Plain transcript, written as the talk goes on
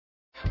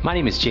My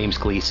name is James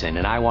Gleason,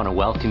 and I want to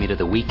welcome you to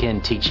the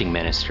weekend teaching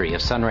ministry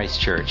of Sunrise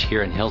Church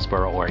here in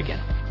Hillsboro, Oregon.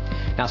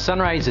 Now,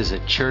 Sunrise is a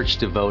church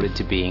devoted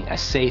to being a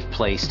safe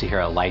place to hear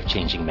a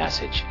life-changing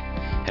message.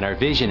 And our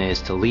vision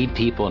is to lead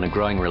people in a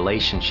growing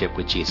relationship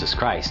with Jesus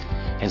Christ.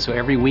 And so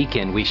every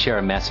weekend we share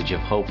a message of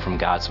hope from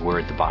God's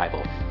Word, the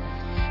Bible.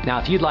 Now,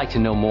 if you'd like to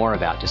know more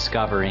about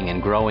discovering and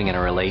growing in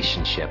a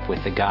relationship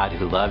with the God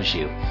who loves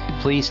you,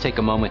 please take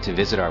a moment to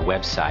visit our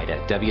website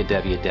at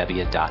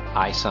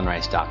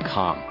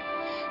www.isunrise.com.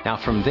 Now,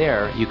 from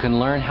there, you can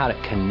learn how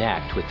to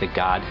connect with the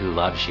God who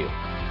loves you.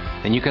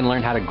 Then you can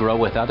learn how to grow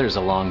with others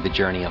along the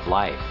journey of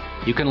life.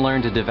 You can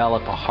learn to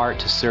develop a heart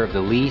to serve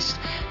the least,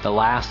 the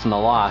last, and the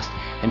lost.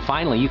 And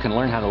finally, you can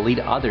learn how to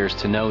lead others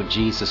to know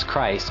Jesus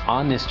Christ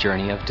on this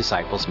journey of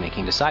disciples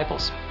making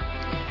disciples.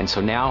 And so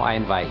now I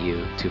invite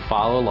you to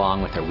follow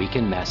along with our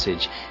weekend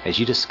message as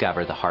you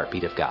discover the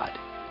heartbeat of God.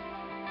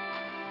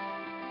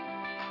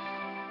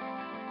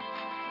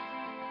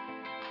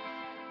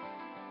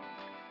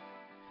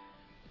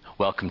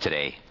 Welcome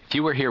today. If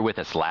you were here with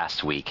us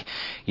last week,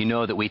 you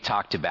know that we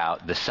talked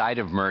about the side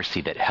of mercy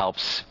that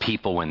helps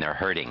people when they're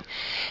hurting.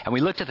 And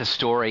we looked at the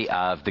story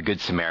of the Good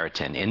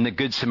Samaritan. In the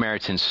Good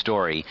Samaritan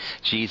story,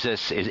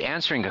 Jesus is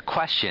answering a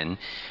question,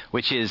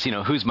 which is,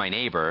 who's my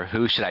neighbor?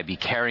 Who should I be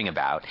caring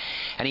about?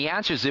 And he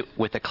answers it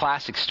with a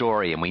classic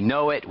story, and we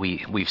know it.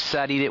 We've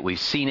studied it. We've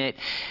seen it.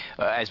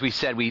 As we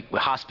said,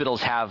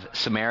 hospitals have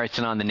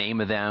Samaritan on the name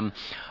of them.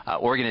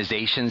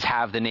 Organizations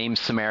have the name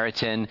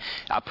Samaritan.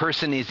 A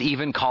person is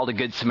even called a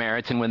Good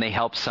Samaritan when they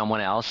help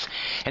someone else.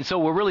 And so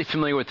we're really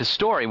familiar with the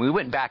story. We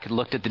went back and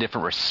looked at the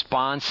different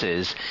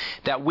responses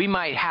that we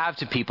might have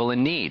to people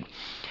in need.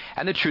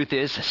 And the truth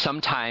is,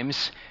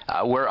 sometimes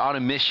we're on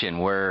a mission,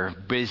 we're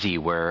busy,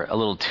 we're a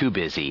little too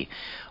busy,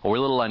 or we're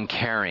a little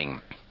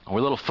uncaring, or we're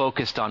a little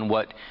focused on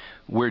what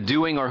we're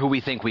doing or who we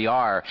think we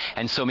are.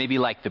 And so maybe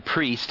like the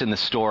priest in the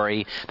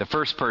story, the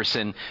first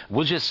person,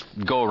 we'll just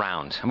go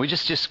around and we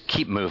just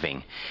keep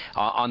moving.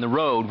 On the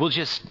road, we'll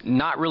just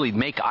not really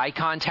make eye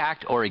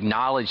contact or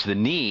acknowledge the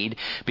need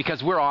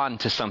because we're on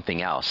to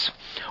something else.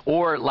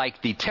 Or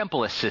like the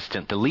temple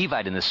assistant, the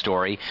Levite in the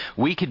story,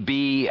 we could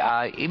be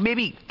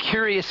maybe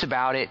curious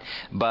about it,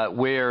 but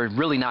we're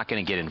really not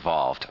going to get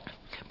involved.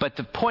 But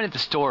the point of the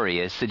story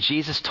is that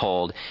Jesus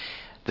told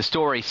the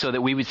story so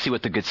that we would see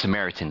what the Good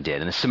Samaritan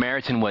did. And the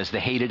Samaritan was the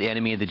hated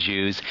enemy of the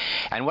Jews.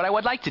 And what I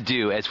would like to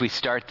do as we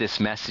start this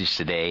message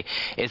today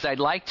is I'd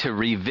like to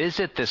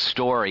revisit this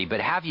story,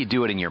 but have you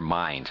do it in your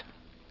mind.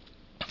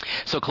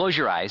 So close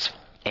your eyes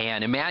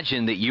and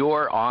imagine that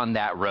you're on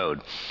that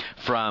road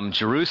from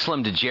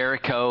Jerusalem to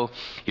Jericho.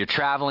 You're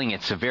traveling.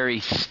 It's a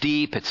very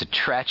steep, it's a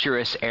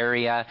treacherous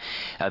area.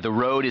 The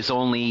road is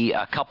only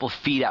a couple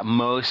feet at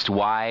most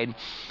wide.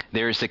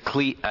 There's a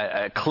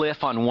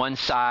cliff on one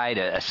side,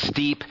 a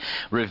steep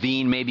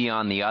ravine maybe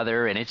on the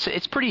other, and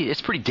it's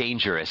pretty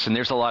dangerous. And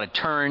there's a lot of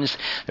turns.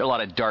 There are a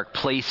lot of dark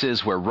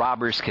places where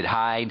robbers could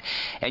hide.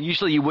 And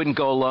usually you wouldn't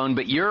go alone,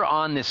 but you're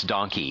on this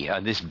donkey,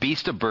 this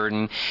beast of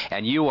burden,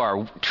 and you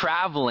are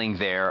traveling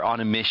there on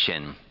a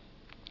mission.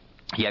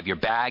 You have your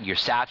bag, your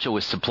satchel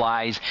with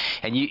supplies,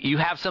 and you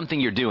have something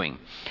you're doing.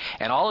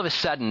 And all of a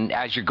sudden,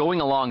 as you're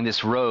going along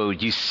this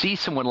road, you see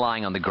someone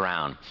lying on the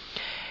ground.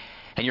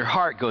 And your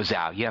heart goes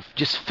out. You have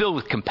just filled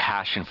with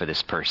compassion for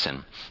this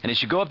person. And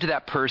as you go up to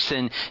that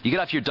person, you get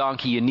off your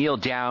donkey, you kneel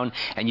down,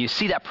 and you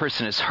see that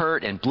person is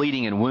hurt and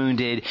bleeding and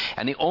wounded.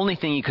 And the only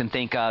thing you can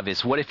think of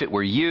is, what if it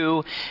were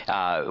you?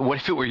 What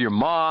if it were your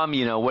mom?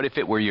 What if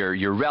it were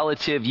your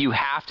relative? You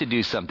have to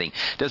do something.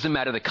 Doesn't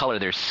matter the color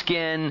of their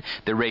skin,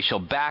 their racial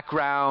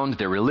background,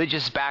 their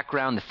religious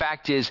background. The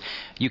fact is,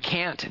 you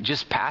can't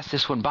just pass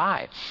this one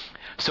by.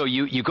 So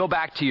you go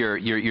back to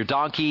your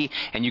donkey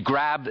and you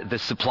grab the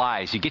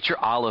supplies. You get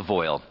your olive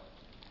oil.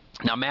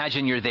 Now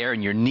imagine you're there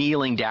and you're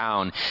kneeling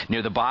down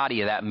near the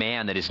body of that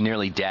man that is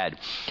nearly dead.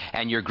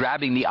 And you're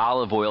grabbing the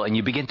olive oil and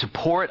you begin to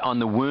pour it on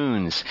the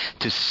wounds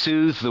to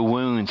soothe the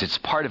wounds. It's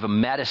part of a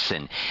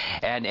medicine.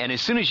 And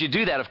as soon as you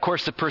do that, of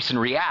course, the person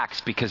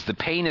reacts because the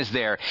pain is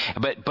there.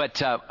 But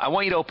I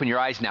want you to open your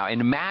eyes now and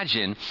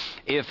imagine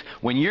if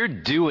when you're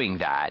doing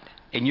that,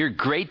 in your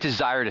great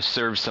desire to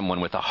serve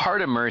someone with a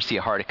heart of mercy,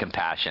 a heart of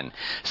compassion,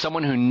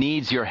 someone who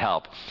needs your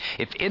help,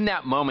 if in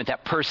that moment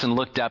that person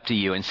looked up to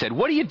you and said,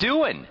 "What are you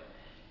doing?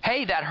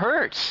 Hey, that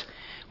hurts.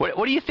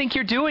 What do you think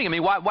you're doing? I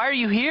mean, why are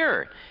you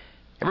here?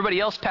 Everybody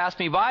else passed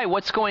me by.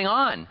 What's going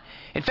on?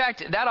 In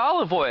fact, that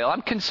olive oil,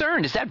 I'm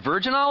concerned. Is that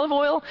virgin olive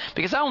oil?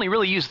 Because I only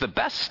really use the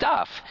best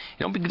stuff.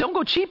 Don't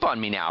go cheap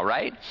on me now,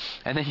 right?"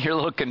 And then you're a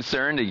little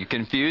concerned and you're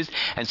confused.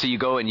 And so you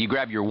go and you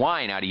grab your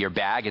wine out of your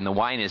bag, and the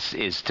wine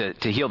is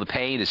to heal the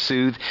pain, to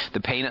soothe the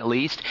pain at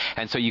least.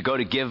 And so you go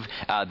to give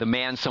the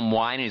man some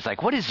wine, and he's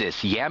like, "What is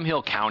this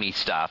Yamhill County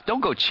stuff?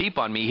 Don't go cheap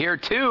on me here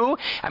too.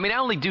 I mean, I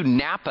only do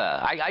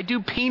Napa. I do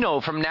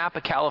Pinot from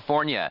Napa,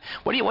 California.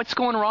 What's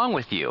going wrong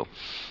with you?"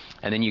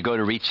 And then you go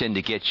to reach in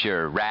to get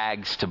your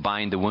rags to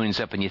bind the wounds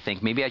up, and you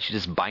think, maybe I should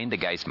just bind the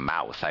guy's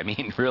mouth. I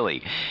mean,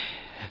 really.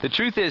 The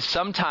truth is,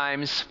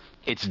 sometimes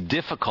it's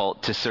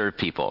difficult to serve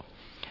people.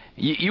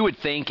 You would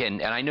think,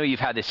 and I know you've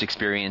had this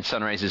experience,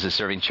 Sunrise is a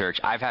serving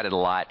church, I've had it a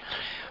lot.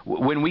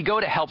 When we go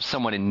to help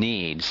someone in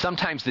need,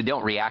 sometimes they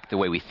don't react the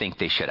way we think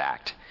they should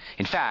act.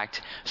 In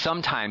fact,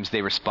 sometimes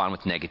they respond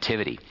with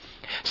negativity.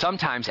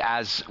 Sometimes,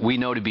 as we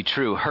know to be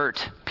true,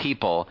 hurt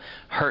people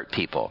hurt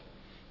people.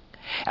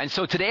 And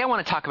so today I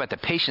want to talk about the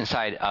patient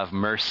side of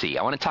mercy.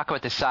 I want to talk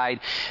about the side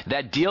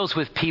that deals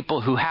with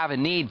people who have a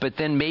need, but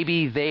then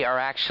maybe they are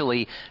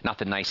actually not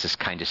the nicest,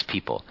 kindest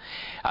people.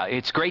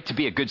 It's great to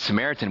be a good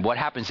Samaritan. What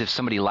happens if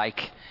somebody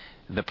like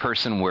the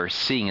person we're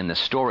seeing in the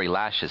story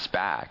lashes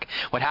back?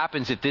 What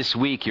happens if this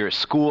week you're at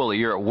school or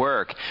you're at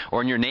work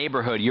or in your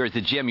neighborhood, you're at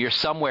the gym, you're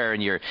somewhere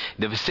in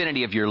the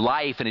vicinity of your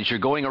life, and as you're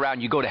going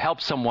around, you go to help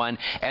someone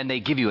and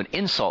they give you an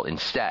insult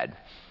instead?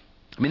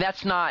 I mean,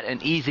 that's not an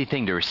easy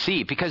thing to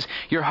receive because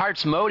your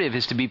heart's motive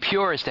is to be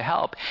pure, is to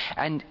help.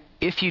 And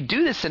if you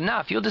do this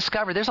enough, you'll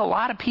discover there's a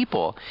lot of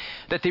people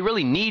that they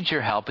really need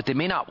your help, but they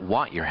may not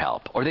want your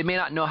help, or they may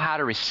not know how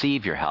to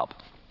receive your help.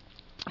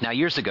 Now,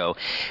 years ago,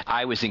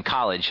 I was in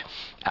college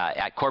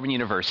at Corban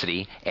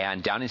University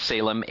and down in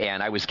Salem,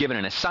 and I was given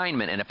an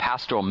assignment in a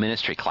pastoral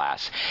ministry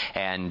class.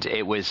 And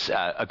it was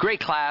a great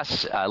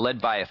class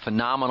led by a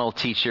phenomenal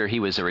teacher.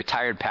 He was a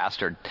retired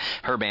pastor,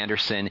 Herb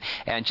Anderson,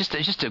 and just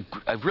a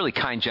really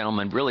kind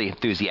gentleman, really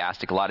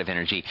enthusiastic, a lot of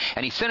energy.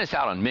 And he sent us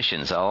out on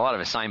missions, a lot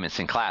of assignments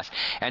in class.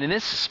 And in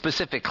this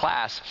specific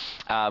class,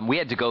 we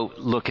had to go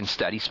look and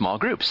study small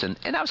groups. And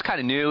that was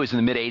kind of new. It was in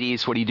the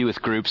mid-'80s. What do you do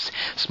with groups,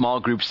 small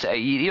groups?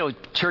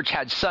 Church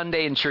had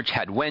Sunday and church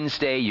had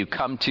Wednesday. You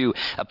come to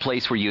a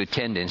place where you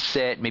attend and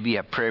sit. Maybe you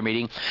have prayer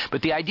meeting.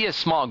 But the idea of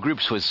small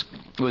groups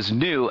was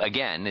new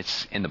again.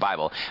 It's in the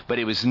Bible. But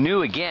it was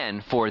new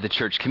again for the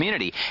church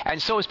community.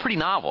 And so it was pretty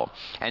novel.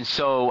 And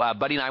so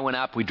Buddy and I went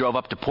up. We drove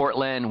up to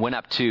Portland, went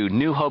up to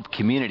New Hope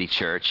Community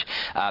Church.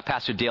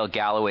 Pastor Dale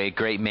Galloway,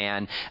 great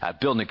man,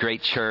 building a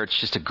great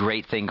church, just a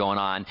great thing going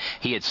on.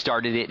 He had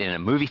started it in a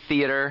movie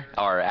theater,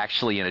 or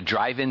actually in a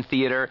drive-in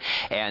theater.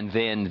 And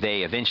then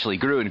they eventually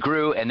grew and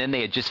grew. And then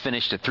they had just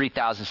finished a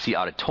 3,000-seat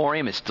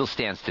auditorium. It still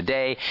stands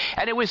today.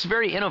 And it was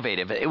very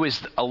innovative. It was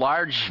a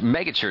large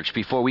megachurch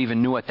before we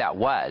even knew what that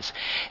was.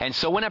 And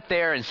so went up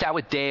there and sat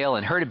with Dale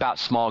and heard about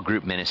small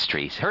group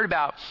ministries, heard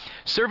about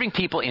serving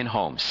people in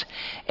homes.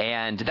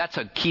 And that's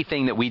a key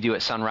thing that we do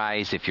at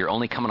Sunrise. If you're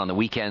only coming on the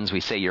weekends, we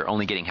say you're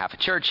only getting half a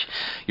church.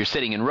 You're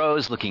sitting in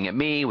rows looking at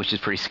me, which is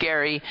pretty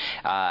scary.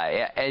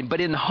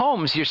 But in the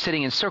homes, you're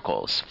sitting in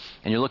circles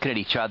and you're looking at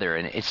each other.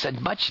 And it's a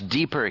much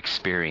deeper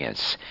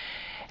experience.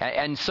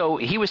 And so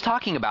he was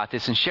talking about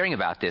this and sharing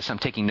about this. I'm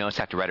taking notes.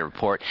 I have to write a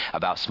report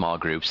about small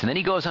groups. And then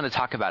he goes on to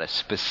talk about a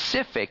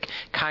specific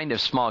kind of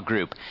small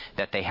group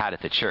that they had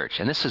at the church.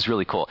 And this is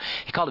really cool.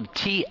 He called them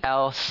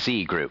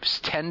TLC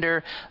groups,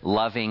 tender,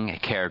 loving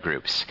care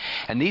groups.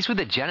 And these were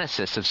the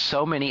genesis of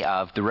so many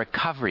of the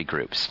recovery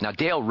groups. Now,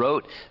 Dale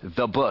wrote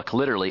the book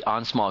literally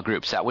on small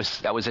groups. That was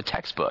a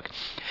textbook.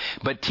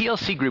 But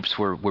TLC groups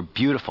were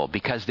beautiful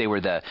because they were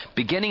the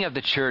beginning of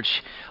the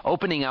church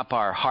opening up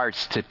our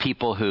hearts to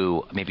people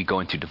who maybe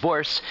going through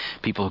divorce,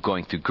 people who are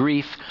going through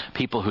grief,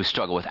 people who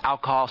struggle with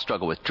alcohol,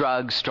 struggle with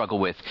drugs, struggle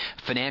with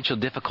financial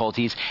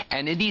difficulties.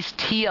 And in these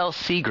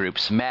TLC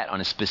groups met on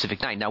a specific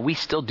night. Now, we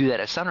still do that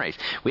at Sunrise.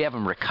 We have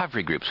them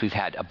recovery groups. We've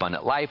had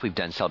Abundant Life. We've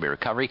done Celebrate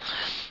Recovery.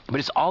 But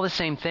it's all the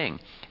same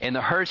thing. In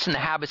the hurts and the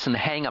habits and the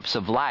hang-ups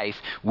of life,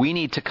 we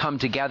need to come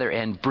together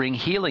and bring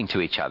healing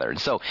to each other. And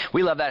so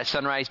we love that at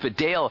Sunrise. But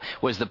Dale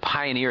was the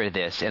pioneer of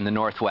this in the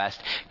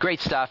Northwest. Great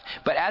stuff.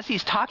 But as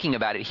he's talking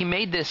about it, he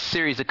made this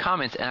series of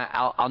comments, and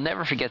I'll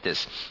never forget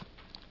this.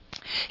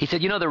 He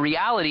said, the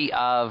reality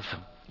of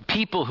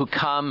people who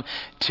come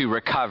to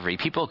recovery,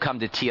 people who come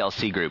to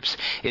TLC groups,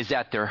 is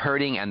that they're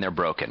hurting and they're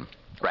broken.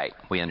 Right,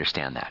 we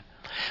understand that.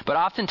 But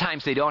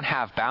oftentimes they don't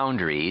have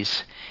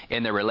boundaries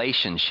in their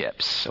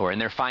relationships or in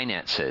their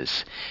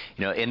finances,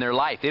 in their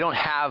life. They don't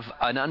have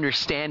an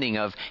understanding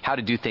of how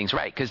to do things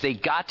right because they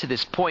got to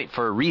this point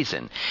for a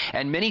reason.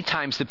 And many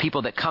times the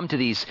people that come to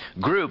these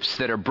groups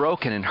that are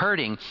broken and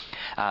hurting,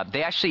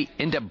 they actually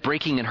end up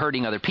breaking and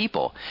hurting other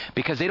people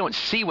because they don't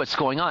see what's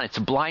going on. It's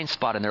a blind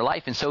spot in their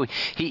life. And so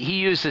he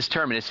used this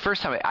term, and it's the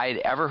first time I had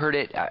ever heard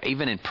it,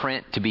 even in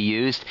print, to be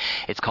used.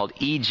 It's called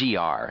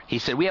EGR. He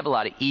said, we have a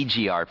lot of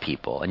EGR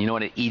people. And you know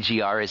what an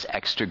EGR is?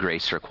 Extra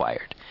grace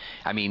required.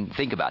 I mean,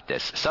 think about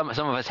this. Some of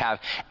us have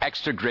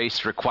extra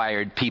grace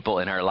required people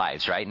in our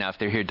lives, right? Now, if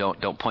they're here,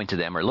 don't point to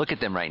them or look at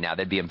them right now.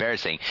 That'd be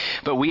embarrassing.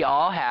 But we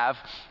all have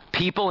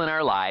people in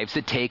our lives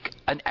that take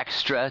an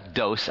extra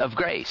dose of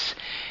grace.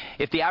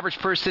 If the average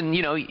person,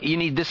 you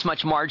need this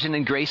much margin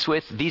and grace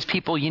with, these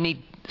people, you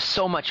need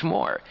so much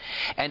more.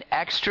 And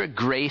extra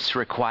grace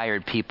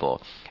required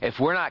people, if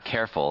we're not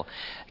careful,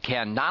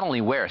 can not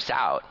only wear us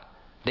out,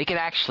 they can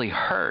actually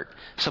hurt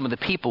some of the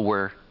people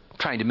we're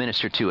trying to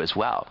minister to as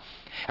well.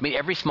 I mean,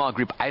 every small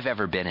group I've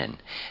ever been in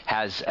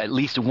has at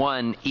least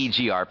one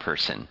EGR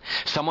person,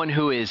 someone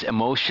who is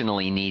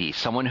emotionally needy,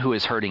 someone who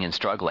is hurting and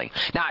struggling.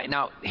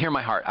 Now, hear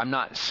my heart. I'm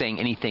not saying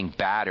anything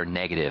bad or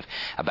negative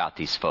about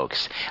these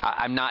folks.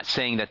 I'm not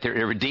saying that they're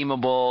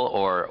irredeemable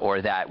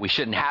or that we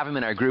shouldn't have them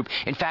in our group.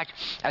 In fact,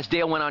 as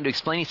Dale went on to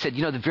explain, he said,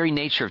 the very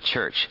nature of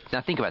church. Now,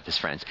 think about this,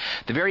 friends.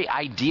 The very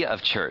idea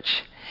of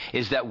church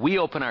is that we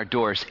open our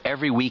doors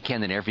every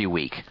weekend and every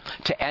week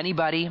to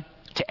anybody,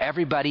 to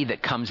everybody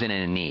that comes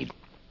in need.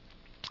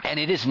 And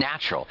it is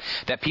natural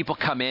that people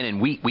come in,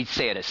 and we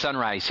say it at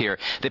Sunrise here,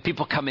 that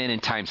people come in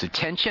times of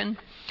tension,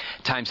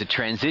 times of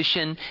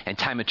transition, and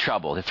time of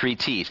trouble, the 3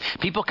 T's.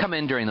 People come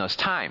in during those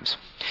times.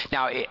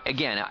 Now,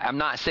 again, I'm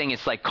not saying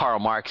it's like Karl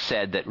Marx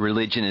said that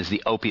religion is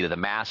the opiate of the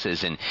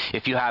masses, and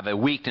if you have a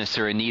weakness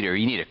or a need or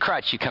you need a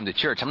crutch, you come to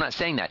church. I'm not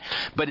saying that.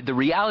 But the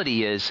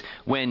reality is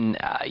when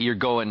you're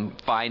going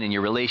fine in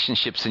your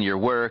relationships and your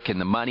work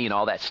and the money and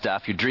all that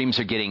stuff, your dreams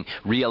are getting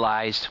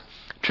realized.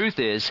 Truth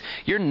is,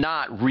 you're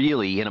not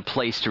really in a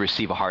place to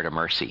receive a heart of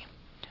mercy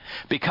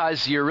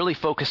because you're really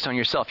focused on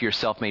yourself. You're a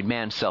self-made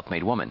man,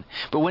 self-made woman.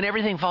 But when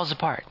everything falls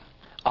apart,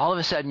 all of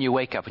a sudden you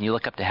wake up and you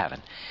look up to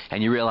heaven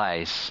and you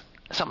realize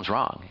something's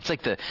wrong. It's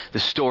like the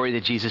story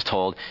that Jesus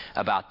told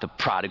about the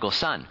prodigal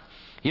son.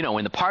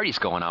 When the party's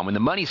going on, when the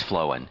money's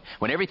flowing,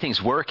 when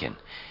everything's working,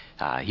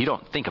 you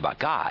don't think about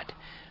God.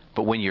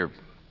 But when you're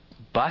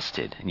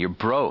busted and you're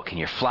broke and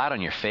you're flat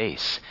on your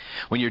face,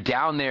 when you're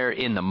down there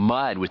in the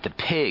mud with the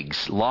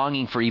pigs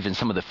longing for even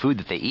some of the food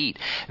that they eat,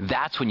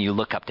 that's when you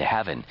look up to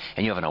heaven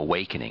and you have an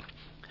awakening.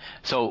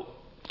 So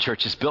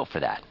church is built for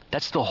that.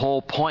 That's the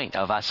whole point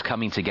of us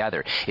coming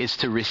together, is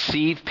to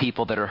receive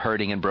people that are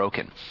hurting and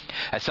broken.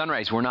 At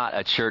Sunrise, we're not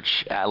a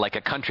church like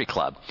a country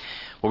club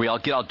where we all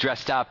get all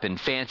dressed up and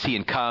fancy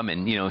and come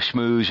and,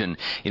 schmooze and,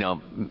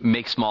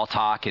 make small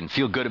talk and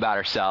feel good about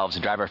ourselves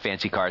and drive our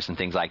fancy cars and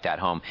things like that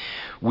home.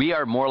 We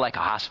are more like a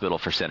hospital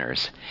for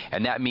sinners.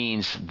 And that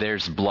means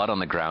there's blood on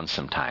the ground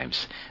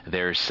sometimes.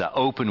 There's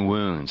open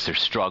wounds.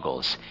 There's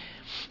struggles.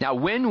 Now,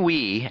 when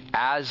we,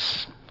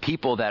 as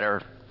people that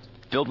are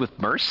filled with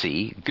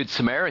mercy, good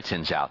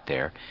Samaritans out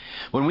there,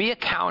 when we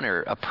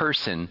encounter a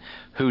person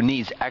who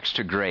needs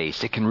extra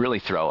grace, it can really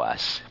throw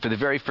us. For the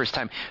very first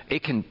time,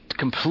 it can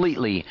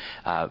completely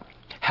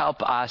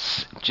help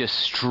us just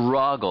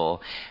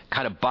struggle,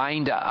 kind of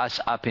bind us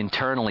up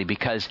internally,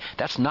 because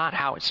that's not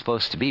how it's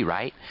supposed to be,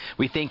 right?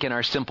 We think in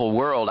our simple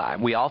world,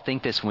 we all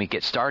think this when we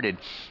get started,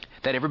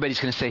 that everybody's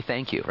going to say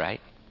thank you,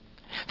 right?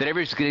 That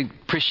everybody's going to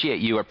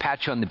appreciate you or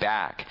pat you on the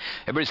back.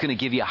 Everybody's going to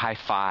give you a high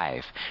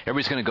five.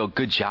 Everybody's going to go,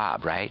 good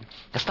job, right?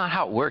 That's not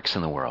how it works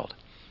in the world.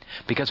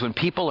 Because when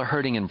people are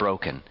hurting and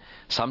broken,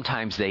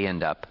 sometimes they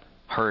end up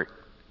hurt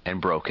and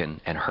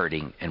broken and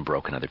hurting and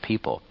broken other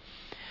people.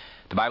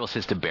 The Bible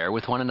says to bear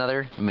with one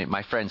another. I mean,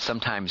 my friends,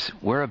 sometimes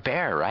we're a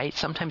bear, right?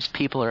 Sometimes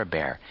people are a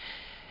bear.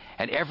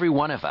 And every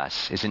one of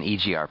us is an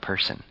EGR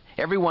person.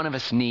 Every one of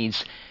us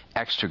needs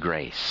extra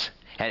grace.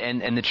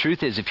 And the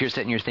truth is, if you're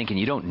sitting here thinking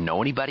you don't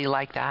know anybody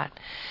like that,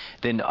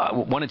 then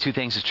one of 2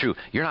 things is true.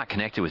 You're not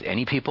connected with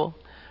any people,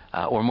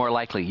 or more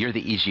likely, you're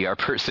the EGR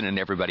person in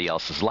everybody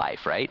else's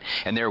life, right?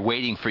 And they're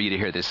waiting for you to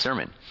hear this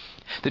sermon.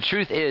 The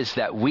truth is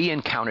that we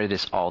encounter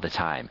this all the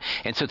time.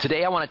 And so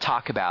today I want to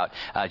talk about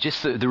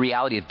just the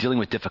reality of dealing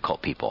with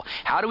difficult people.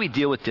 How do we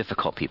deal with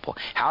difficult people?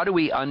 How do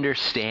we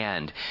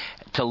understand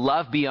to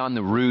love beyond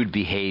the rude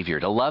behavior,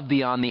 to love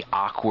beyond the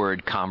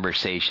awkward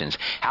conversations?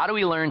 How do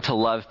we learn to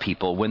love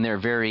people when they're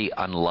very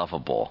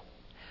unlovable?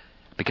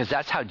 Because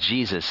that's how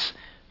Jesus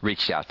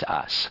reached out to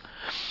us.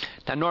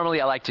 Now, normally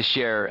I like to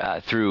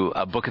share through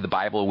a book of the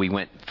Bible. We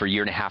went for a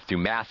year and a half through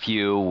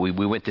Matthew. We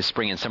went this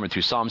spring and summer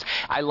through Psalms.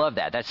 I love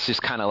that. That's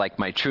just kind of like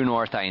my true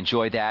north. I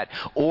enjoy that.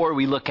 Or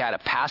we look at a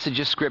passage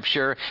of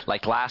Scripture,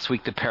 like last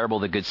week, the parable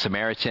of the Good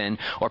Samaritan,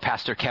 or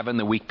Pastor Kevin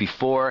the week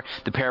before,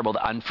 the parable of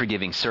the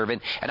unforgiving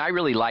servant. And I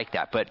really like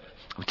that. But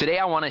today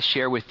I want to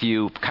share with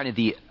you kind of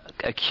the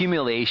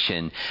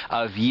accumulation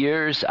of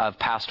years of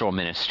pastoral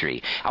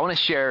ministry. I want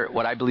to share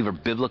what I believe are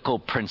biblical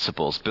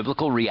principles,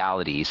 biblical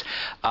realities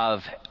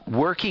of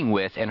working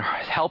with and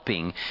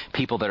helping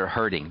people that are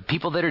hurting,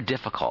 people that are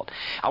difficult.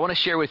 I want to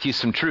share with you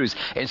some truths.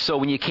 And so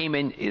when you came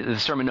in, the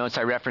sermon notes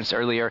I referenced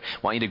earlier, I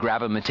want you to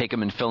grab them and take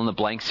them and fill in the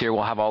blanks here.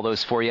 We'll have all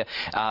those for you.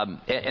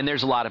 And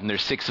there's a lot of them.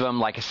 There's 6 of them.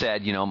 Like I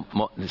said,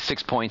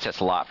 6 points, that's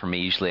a lot for me.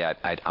 Usually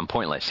I'm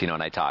pointless,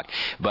 when I talk.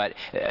 But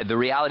the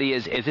reality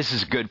is this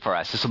is good for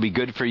us. This will be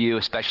good for you,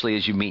 especially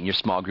as you meet in your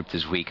small group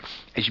this week,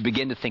 as you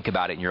begin to think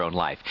about it in your own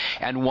life.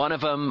 And one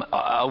of them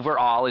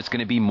overall is going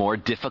to be more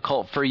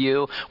difficult for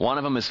you. One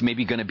of them is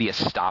maybe going to be a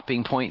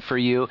stopping point for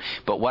you.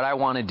 But what I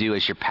want to do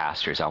as your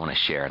pastor is I want to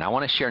share. And I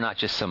want to share not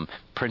just some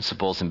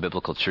principles and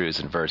biblical truths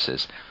and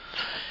verses.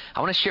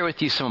 I want to share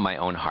with you some of my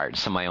own heart,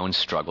 some of my own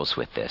struggles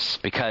with this.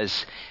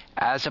 Because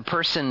as a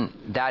person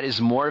that is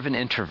more of an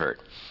introvert,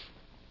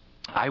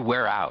 I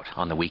wear out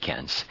on the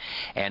weekends,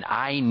 and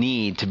I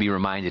need to be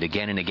reminded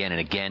again and again and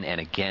again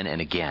and again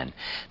and again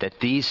that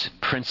these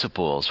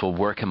principles will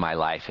work in my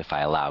life if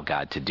I allow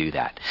God to do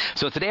that.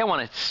 So today I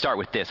want to start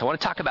with this. I want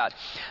to talk about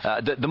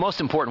the most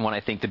important one, I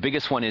think. The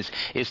biggest one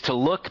is to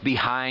look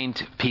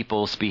behind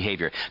people's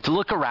behavior, to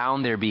look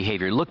around their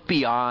behavior, look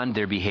beyond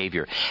their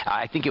behavior.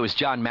 I think it was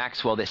John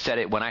Maxwell that said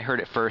it when I heard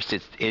it first.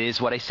 It is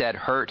what I said,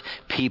 hurt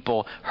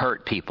people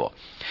hurt people.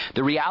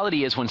 The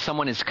reality is when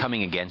someone is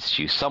coming against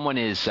you, someone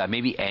is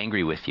maybe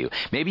angry with you.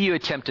 Maybe you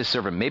attempt to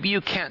serve him. Maybe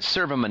you can't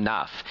serve him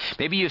enough.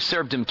 Maybe you've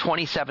served him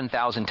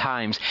 27,000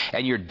 times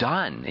and you're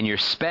done and you're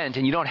spent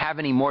and you don't have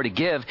any more to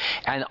give,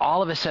 and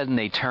all of a sudden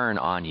they turn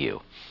on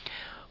you.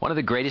 One of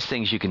the greatest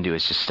things you can do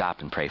is just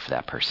stop and pray for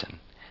that person.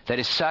 That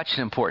is such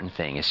an important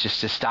thing. It's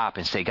just to stop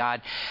and say,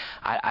 God,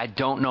 I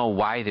don't know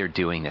why they're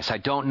doing this. I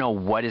don't know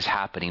what is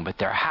happening, but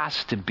there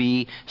has to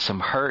be some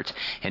hurt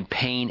and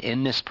pain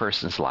in this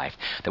person's life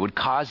that would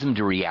cause them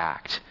to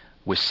react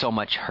with so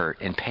much hurt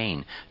and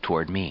pain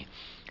toward me.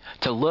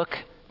 To look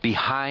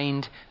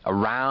behind,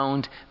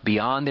 around,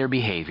 beyond their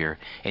behavior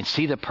and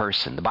see the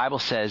person. The Bible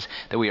says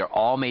that we are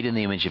all made in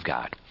the image of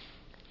God.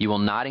 You will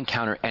not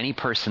encounter any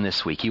person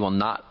this week. You will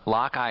not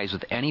lock eyes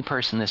with any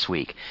person this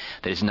week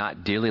that is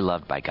not dearly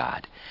loved by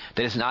God,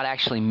 that is not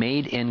actually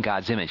made in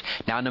God's image.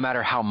 Now, no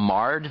matter how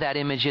marred that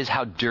image is,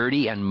 how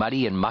dirty and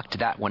muddy and mucked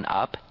that one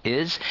up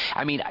is,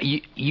 I mean,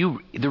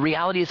 the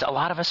reality is a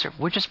lot of us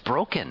we're just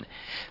broken.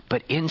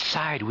 But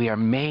inside we are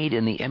made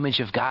in the image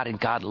of God, and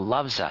God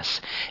loves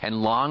us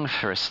and longs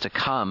for us to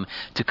come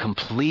to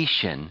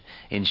completion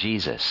in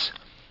Jesus,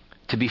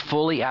 to be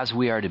fully as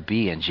we are to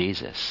be in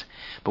Jesus.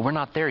 But we're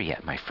not there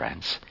yet, my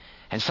friends.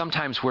 And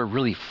sometimes we're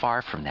really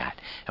far from that,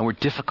 and we're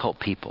difficult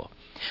people.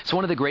 So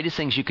one of the greatest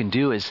things you can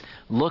do is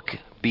look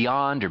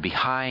beyond or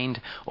behind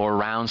or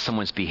around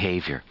someone's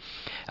behavior.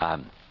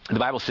 The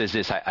Bible says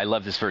this, I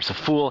love this verse, a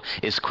fool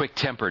is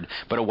quick-tempered,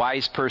 but a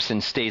wise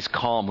person stays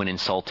calm when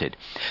insulted.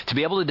 To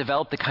be able to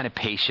develop the kind of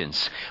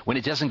patience when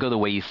it doesn't go the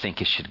way you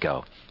think it should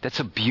go, that's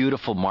a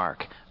beautiful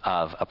mark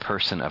of a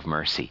person of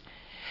mercy,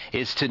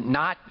 is to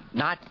not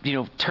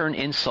turn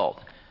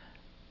insult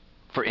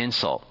for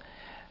insult,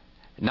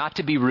 not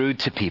to be rude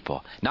to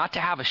people, not to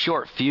have a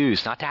short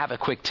fuse, not to have a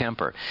quick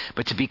temper,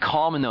 but to be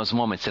calm in those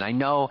moments. And I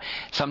know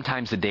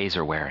sometimes the days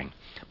are wearing,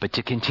 but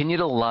to continue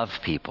to love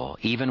people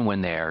even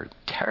when they're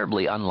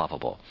terribly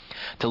unlovable,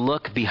 to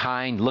look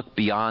behind, look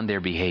beyond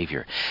their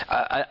behavior.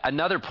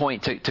 Another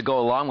point to go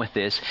along with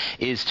this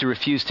is to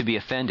refuse to be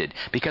offended,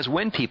 because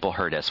when people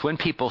hurt us, when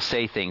people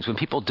say things, when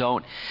people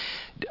don't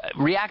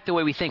react the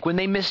way we think, when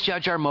they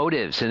misjudge our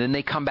motives and then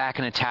they come back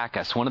and attack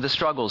us, one of the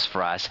struggles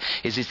for us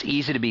is it's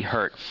easy to be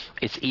hurt.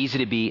 It's easy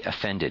to be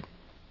offended.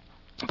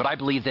 But I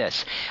believe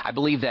this. I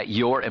believe that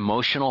your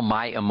emotional,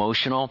 my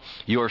emotional,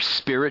 your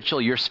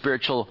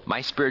spiritual,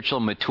 my spiritual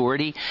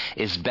maturity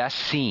is best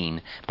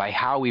seen by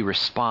how we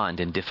respond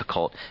in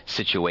difficult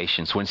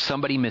situations. When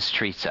somebody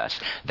mistreats us,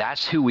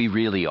 that's who we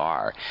really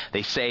are.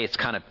 They say it's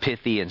kind of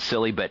pithy and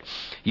silly, but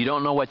you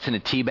don't know what's in a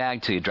tea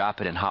bag till you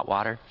drop it in hot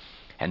water.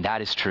 And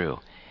that is true.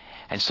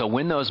 And so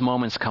when those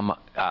moments come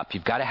up,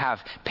 you've got to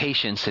have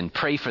patience and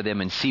pray for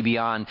them and see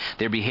beyond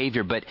their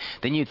behavior. But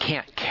then you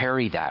can't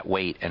carry that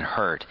weight and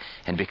hurt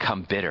and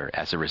become bitter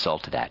as a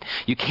result of that.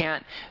 You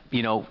can't,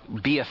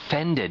 be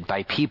offended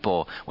by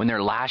people when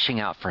they're lashing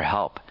out for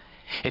help.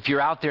 If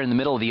you're out there in the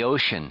middle of the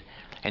ocean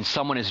and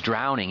someone is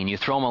drowning and you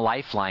throw them a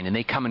lifeline and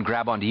they come and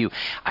grab onto you,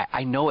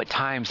 I know at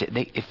times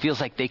it feels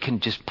like they can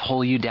just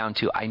pull you down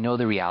too. I know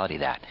the reality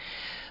of that.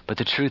 But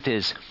the truth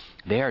is,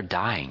 they are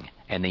dying,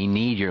 and they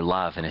need your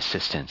love and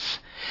assistance.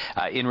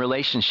 In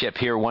relationship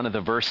here, one of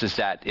the verses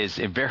that is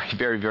very,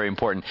 very, very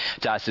important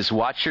to us is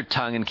watch your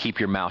tongue and keep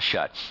your mouth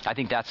shut. I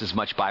think that's as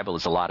much Bible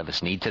as a lot of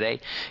us need today.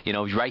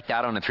 You write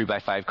that on a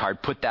 3x5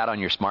 card, put that on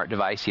your smart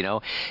device,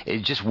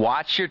 Just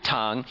watch your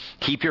tongue,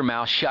 keep your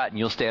mouth shut, and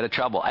you'll stay out of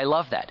trouble. I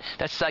love that.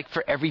 That's like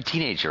for every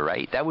teenager,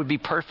 right? That would be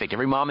perfect.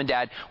 Every mom and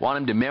dad want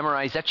them to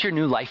memorize. That's your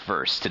new life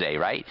verse today,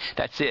 right?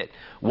 That's it.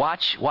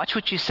 Watch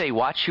what you say.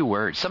 Watch your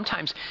words.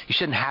 Sometimes you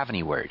shouldn't have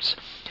any words,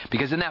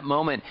 because in that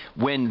moment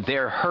when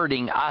they're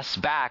hurting us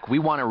back, we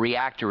want to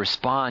react or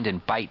respond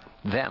and bite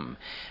them.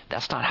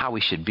 That's not how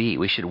we should be.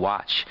 We should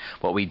watch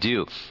what we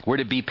do. We're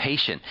to be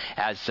patient,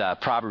 as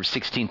Proverbs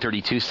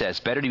 16:32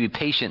 says, better to be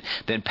patient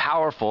than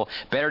powerful,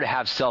 better to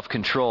have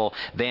self-control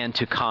than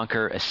to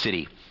conquer a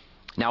city.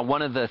 Now,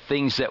 one of the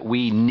things that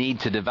we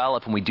need to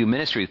develop when we do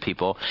ministry with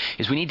people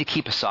is we need to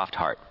keep a soft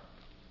heart.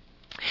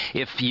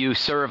 If you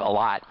serve a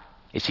lot,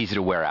 it's easy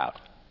to wear out.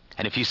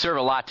 And if you serve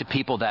a lot to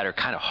people that are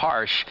kind of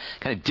harsh,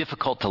 kind of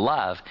difficult to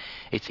love,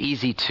 it's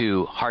easy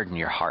to harden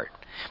your heart.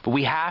 But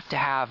we have to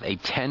have a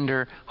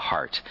tender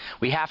heart.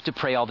 We have to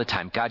pray all the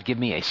time, God, give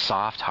me a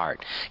soft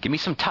heart. Give me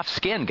some tough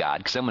skin, God,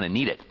 because I'm going to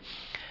need it.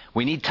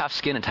 We need tough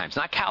skin at times.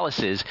 Not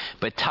calluses,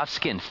 but tough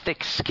skin,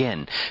 thick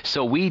skin.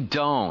 So we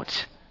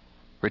don't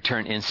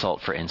return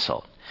insult for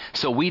insult.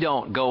 so we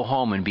don't go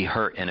home and be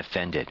hurt and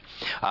offended.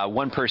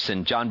 One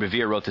person, John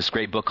Bevere, wrote this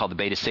great book called The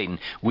Bait of Satan.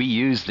 We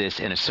used this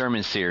in a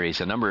sermon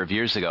series a number of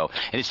years ago,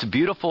 and it's a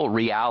beautiful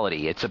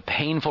reality. It's a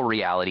painful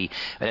reality,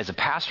 but as a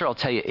pastor, I'll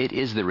tell you, it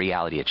is the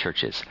reality at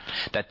churches,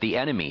 that the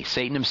enemy,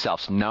 Satan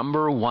himself's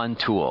number one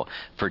tool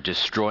for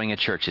destroying a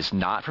church is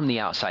not from the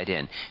outside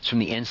in, it's from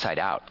the inside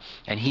out.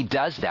 And he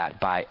does that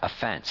by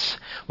offense.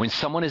 When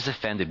someone is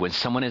offended, when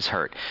someone is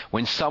hurt,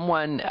 when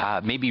someone,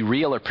 maybe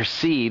real or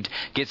perceived,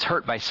 gets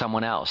hurt by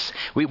someone else.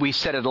 We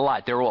said it a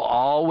lot. There will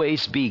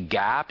always be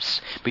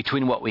gaps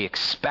between what we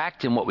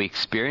expect and what we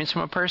experience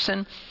from a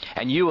person,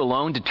 and you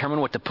alone determine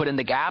what to put in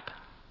the gap.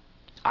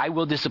 I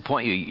will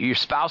disappoint you. Your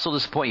spouse will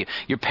disappoint you.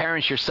 Your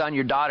parents, your son,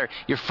 your daughter,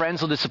 your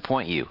friends will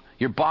disappoint you.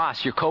 Your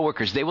boss, your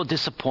coworkers, they will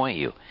disappoint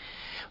you.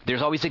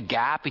 There's always a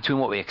gap between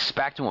what we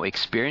expect and what we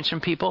experience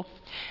from people,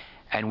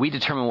 and we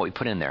determine what we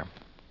put in there.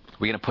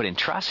 We're going to put in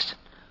trust,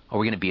 or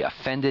we're going to be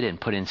offended and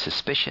put in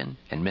suspicion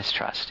and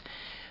mistrust.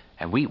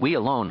 And we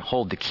alone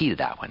hold the key to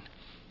that one.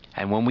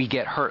 And when we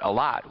get hurt a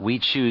lot, we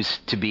choose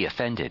to be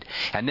offended.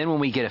 And then when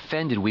we get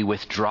offended, we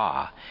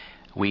withdraw.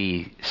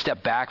 We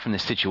step back from the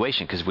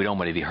situation because we don't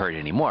want to be hurt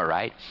anymore,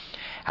 right?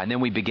 And then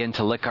we begin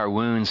to lick our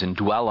wounds and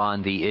dwell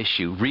on the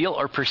issue, real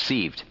or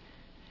perceived.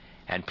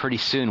 And pretty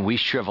soon we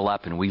shrivel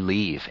up and we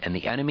leave. And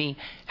the enemy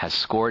has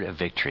scored a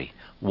victory.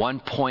 1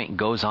 point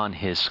goes on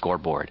his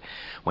scoreboard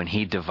when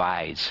he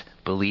divides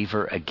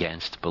believer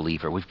against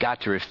believer. We've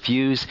got to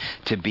refuse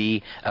to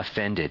be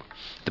offended.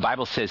 The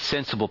Bible says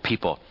sensible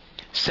people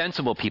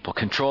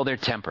control their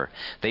temper.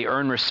 They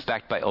earn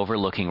respect by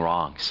overlooking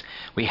wrongs.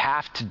 We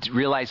have to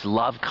realize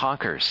love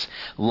conquers.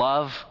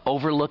 Love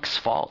overlooks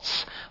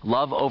faults.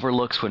 Love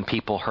overlooks when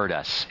people hurt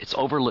us.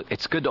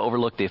 It's good to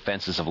overlook the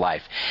offenses of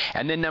life.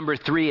 And then number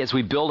 3, as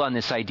we build on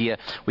this idea,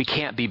 we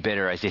can't be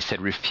bitter. As they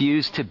said,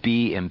 refuse to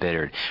be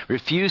embittered.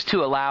 Refuse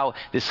to allow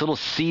this little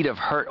seed of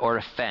hurt or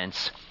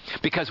offense,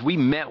 because we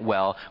meant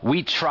well,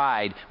 we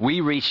tried, we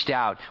reached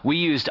out, we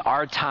used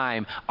our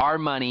time, our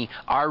money,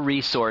 our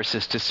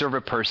resources to serve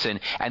a person,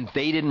 and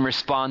they didn't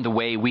respond the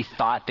way we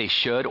thought they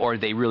should or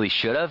they really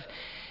should have.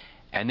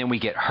 And then we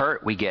get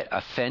hurt, we get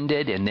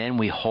offended, and then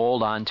we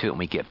hold on to it and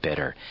we get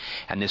bitter.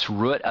 And this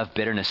root of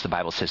bitterness, the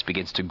Bible says,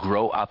 begins to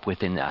grow up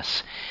within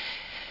us.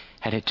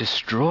 And it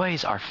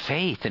destroys our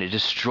faith and it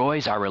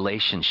destroys our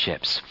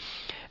relationships.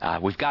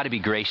 We've got to be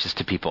gracious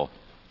to people.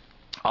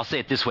 I'll say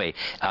it this way.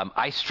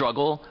 I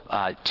struggle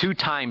 2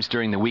 times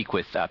during the week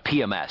with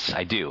PMS.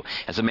 I do.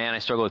 As a man, I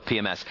struggle with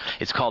PMS.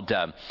 It's called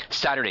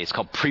Saturday. It's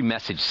called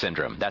pre-message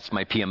syndrome. That's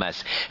my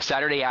PMS.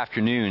 Saturday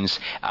afternoons,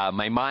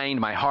 my mind,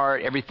 my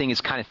heart, everything is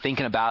kind of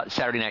thinking about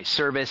Saturday night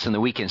service and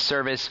the weekend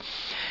service.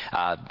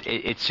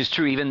 It's just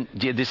true. Even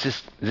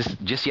this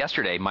just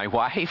yesterday, my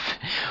wife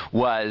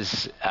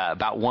was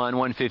about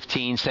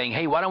 1:15 saying,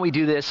 "Hey, why don't we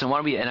do this?" And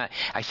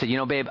I said,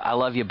 babe, I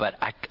love you, but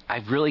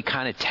I'm really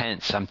kind of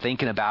tense. I'm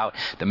thinking about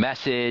the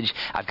message.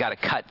 I've got to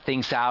cut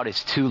things out.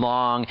 It's too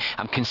long.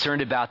 I'm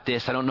concerned about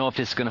this. I don't know if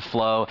this is going to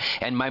flow.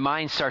 And my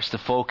mind starts to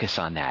focus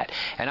on that.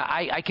 And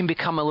I can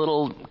become a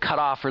little cut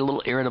off or a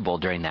little irritable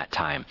during that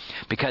time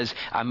because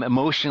I'm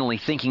emotionally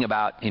thinking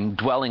about and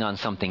dwelling on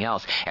something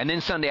else. And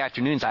then Sunday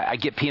afternoons, I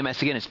get PMS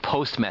again. It's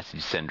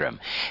post-message syndrome.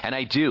 And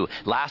I do.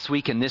 Last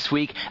week and this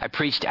week, I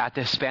preached at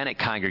the Hispanic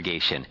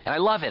congregation. And I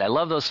love it. I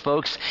love those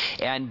folks.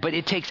 But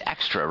it takes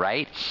extra,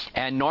 right?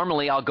 And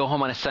normally I'll go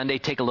home on a Sunday,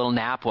 take a little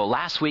nap. Well,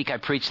 last week I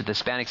preached at the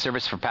Hispanic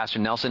service for Pastor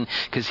Nelson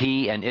because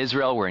he and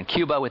Israel were in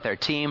Cuba with their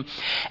team.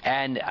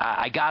 And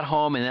I got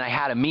home and then I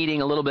had a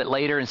meeting a little bit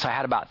later. And so I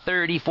had about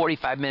 30,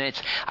 45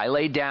 minutes. I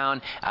laid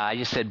down. I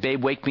just said,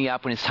 babe, wake me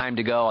up when it's time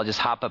to go. I'll just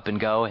hop up and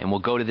go. And we'll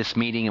go to this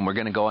meeting and we're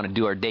going to go on and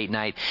do our date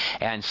night.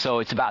 And so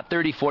it's about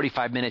 30,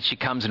 45 minutes. She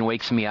comes and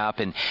wakes me up.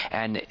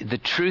 And the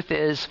truth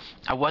is,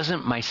 I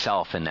wasn't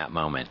myself in that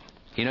moment.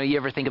 You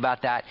ever think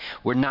about that?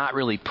 We're not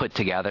really put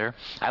together.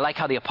 I like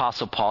how the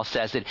Apostle Paul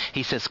says it.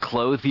 He says,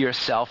 clothe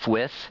yourself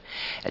with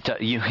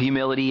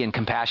humility and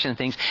compassion and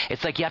things.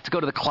 It's like you have to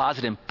go to the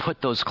closet and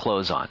put those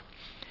clothes on.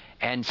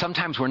 And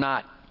sometimes we're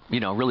not,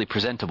 really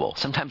presentable.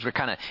 Sometimes we're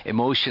kind of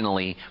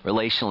emotionally,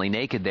 relationally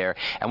naked there,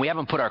 and we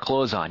haven't put our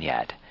clothes on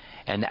yet.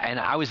 And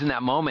I was in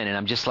that moment, and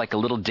I'm just like a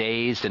little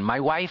dazed, and my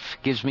wife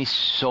gives me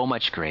so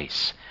much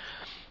grace.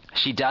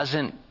 She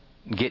doesn't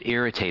get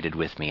irritated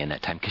with me in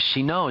that time because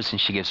she knows and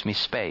she gives me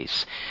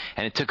space.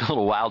 And it took a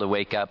little while to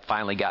wake up,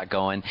 finally got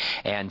going.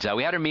 And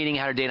we had our meeting,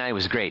 had our day night. It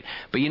was great.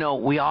 But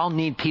we all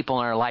need people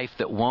in our life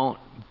that won't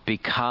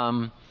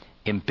become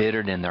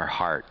embittered in their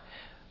heart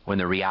when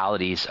the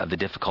realities of the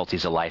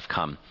difficulties of life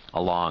come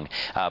along.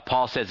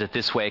 Paul says it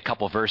this way, a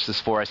couple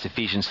verses for us,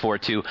 Ephesians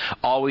 4:2.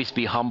 Always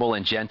be humble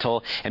and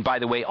gentle. And by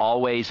the way,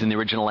 always in the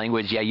original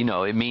language,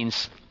 it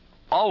means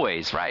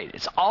always, right?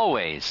 It's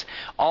always.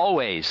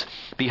 Always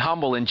be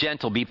humble and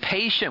gentle. Be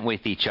patient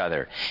with each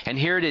other. And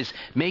here it is,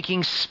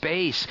 making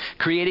space,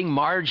 creating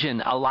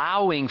margin,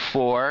 allowing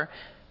for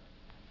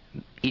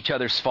each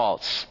other's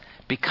faults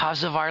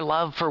because of our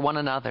love for one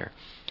another.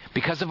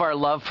 Because of our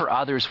love for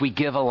others, we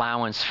give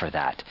allowance for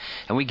that,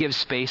 and we give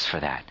space for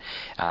that.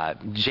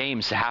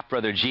 James,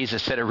 half-brother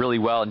Jesus, said it really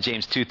well in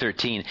James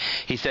 2:13.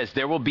 He says,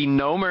 there will be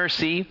no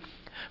mercy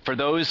for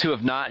those who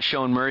have not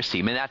shown mercy.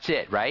 I mean, that's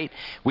it, right?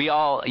 We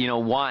all,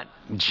 want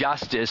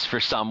justice for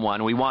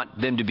someone. We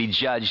want them to be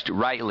judged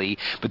rightly.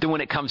 But then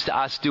when it comes to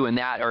us doing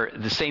that or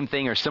the same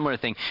thing or similar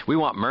thing, we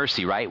want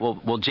mercy, right?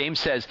 Well, James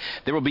says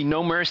there will be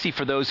no mercy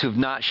for those who have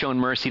not shown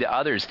mercy to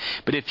others.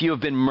 But if you have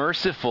been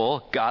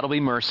merciful, God will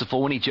be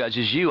merciful when he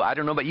judges you. I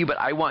don't know about you, but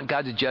I want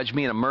God to judge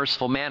me in a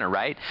merciful manner,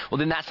 right? Well,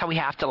 then that's how we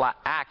have to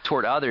act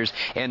toward others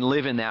and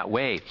live in that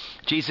way.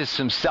 Jesus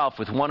himself,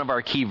 with one of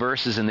our key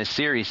verses in this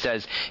series,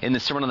 says in the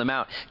Sermon on the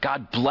Mount,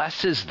 God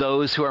blesses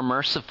those who are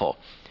merciful.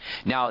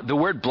 Now, the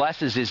word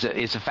blesses is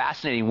a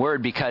fascinating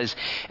word because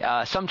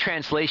some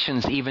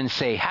translations even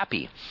say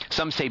happy.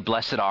 Some say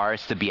blessed are,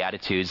 it's the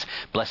Beatitudes.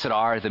 Blessed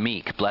are the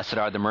meek. Blessed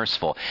are the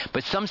merciful.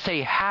 But some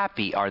say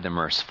happy are the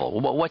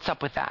merciful. Well, what's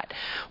up with that?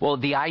 Well,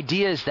 the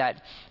idea is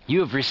that you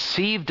have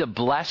received a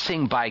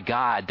blessing by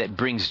God that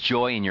brings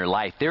joy in your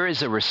life. There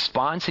is a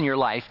response in your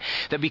life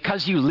that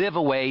because you live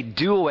a way,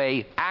 do a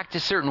way, act a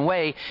certain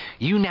way,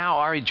 you now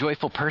are a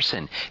joyful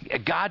person.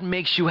 God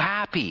makes you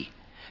happy.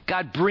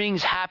 God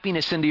brings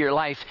happiness into your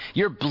life.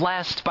 You're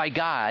blessed by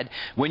God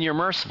when you're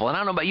merciful. And I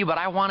don't know about you, but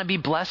I want to be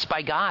blessed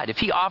by God. If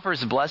he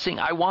offers a blessing,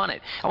 I want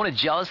it. I want to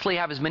jealously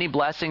have as many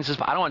blessings as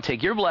I don't want to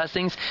take your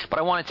blessings, but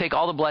I want to take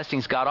all the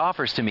blessings God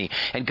offers to me.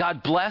 And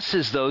God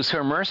blesses those who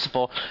are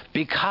merciful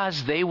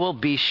because they will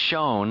be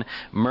shown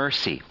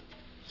mercy.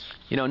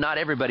 Not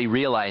everybody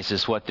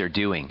realizes what they're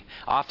doing.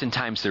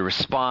 Oftentimes the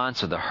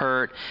response or the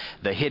hurt,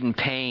 the hidden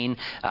pain,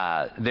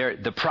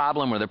 the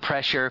problem or the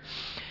pressure,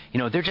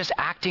 they're just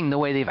acting the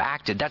way they've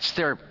acted. That's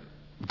their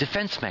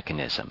defense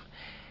mechanism.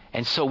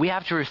 And so we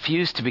have to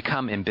refuse to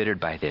become embittered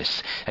by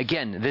this.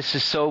 Again, this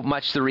is so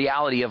much the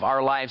reality of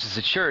our lives as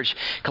a church.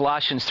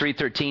 Colossians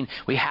 3:13,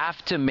 we have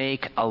to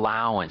make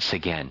allowance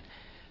again.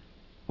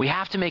 We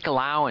have to make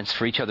allowance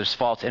for each other's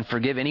faults and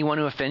forgive anyone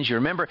who offends you.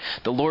 Remember,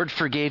 the Lord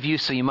forgave you,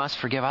 so you must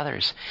forgive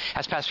others.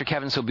 As Pastor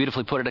Kevin so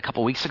beautifully put it a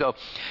couple weeks ago,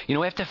 we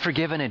have to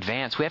forgive in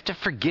advance. We have to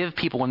forgive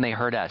people when they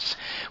hurt us.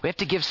 We have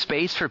to give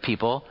space for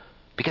people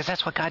because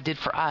that's what God did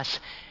for us.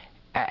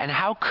 And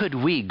how could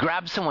we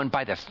grab someone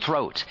by the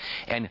throat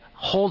and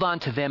hold on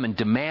to them and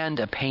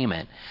demand a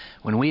payment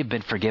when we have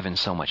been forgiven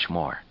so much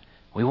more?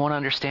 We won't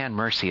understand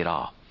mercy at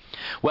all.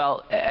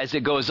 Well, as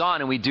it goes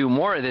on and we do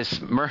more of this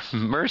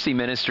mercy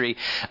ministry,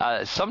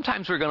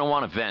 sometimes we're going to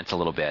want to vent a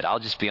little bit. I'll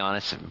just be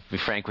honest and be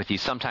frank with you.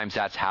 Sometimes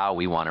that's how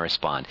we want to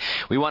respond.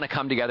 We want to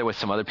come together with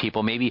some other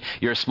people. Maybe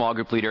you're a small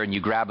group leader and you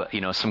grab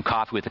some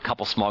coffee with a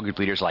couple small group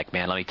leaders like,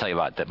 man, let me tell you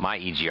about my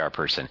EGR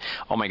person.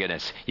 Oh my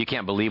goodness, you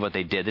can't believe what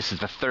they did. This is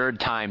the third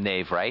time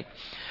right?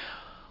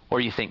 Or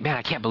you think, man,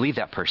 I can't believe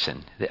that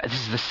person. This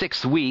is the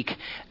 6th week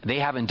they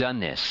haven't done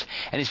this.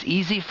 And it's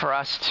easy for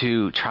us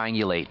to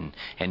triangulate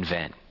and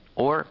vent.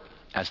 Or,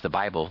 as the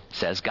Bible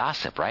says,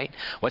 gossip, right?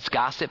 What's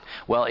gossip?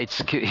 Well,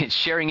 it's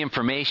sharing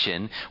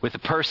information with a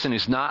person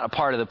who's not a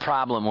part of the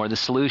problem or the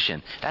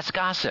solution. That's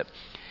gossip.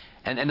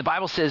 And the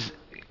Bible says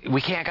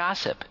we can't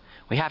gossip.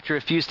 We have to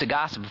refuse to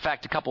gossip. In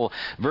fact, a couple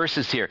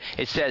verses here.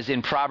 It says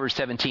in Proverbs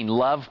 17,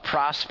 love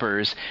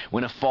prospers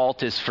when a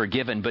fault is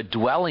forgiven, but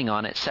dwelling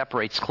on it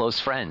separates close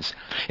friends.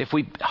 If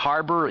we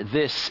harbor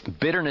this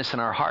bitterness in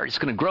our heart, it's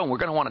going to grow and we're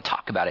going to want to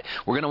talk about it.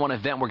 We're going to want to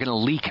vent. We're going to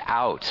leak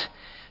out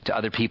to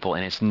other people,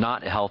 and it's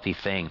not a healthy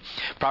thing.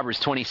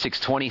 Proverbs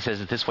 26:20 says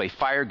it this way,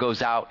 fire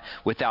goes out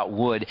without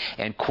wood,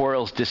 and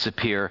quarrels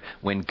disappear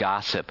when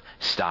gossip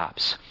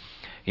stops.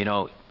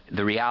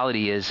 The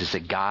reality is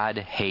that God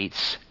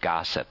hates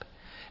gossip.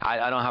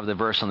 I don't have the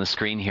verse on the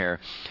screen here,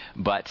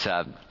 but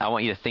I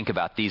want you to think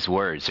about these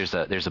words.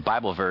 There's a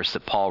Bible verse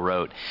that Paul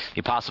wrote,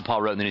 the Apostle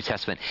Paul wrote in the New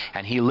Testament,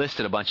 and he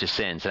listed a bunch of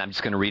sins, and I'm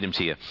just going to read them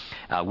to you.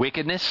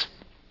 Wickedness,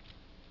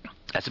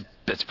 that's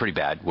a pretty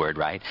bad word,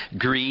 right?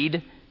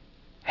 Greed,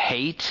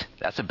 hate,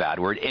 that's a bad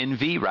word.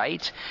 Envy,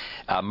 right?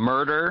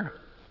 Murder,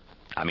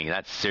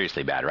 that's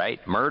seriously bad, right?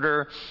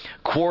 Murder,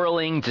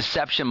 quarreling,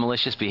 deception,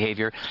 malicious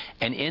behavior.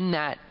 And in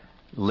that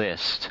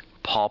list,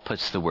 Paul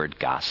puts the word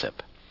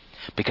gossip.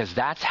 Because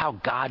that's how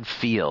God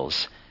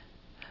feels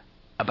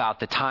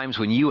about the times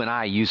when you and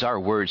I use our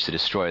words to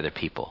destroy other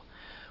people.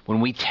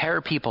 When we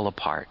tear people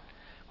apart.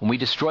 When we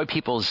destroy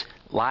people's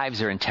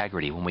lives or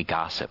integrity. When we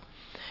gossip.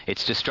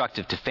 It's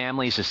destructive to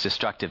families. It's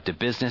destructive to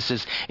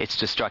businesses. It's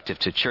destructive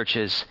to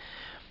churches.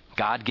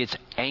 God gets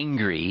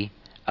angry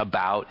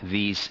about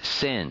these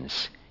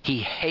sins. He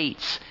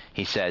hates,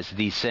 he says,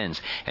 these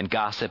sins. And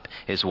gossip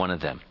is one of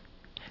them.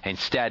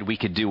 Instead, we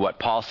could do what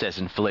Paul says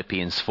in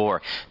Philippians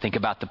 4. Think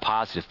about the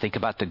positive. Think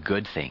about the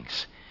good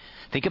things.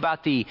 Think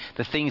about the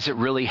things that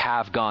really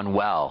have gone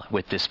well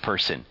with this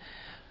person.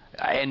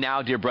 And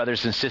now, dear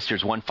brothers and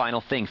sisters, one final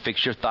thing.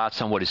 Fix your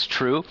thoughts on what is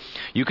true.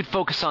 You could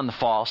focus on the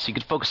false. You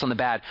could focus on the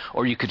bad.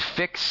 Or you could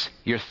fix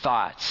your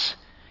thoughts,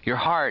 your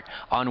heart,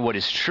 on what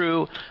is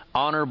true,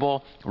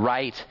 honorable,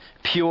 right,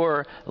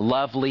 pure,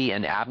 lovely,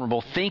 and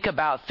admirable. Think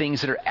about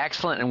things that are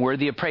excellent and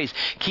worthy of praise.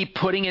 Keep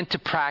putting into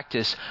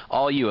practice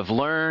all you have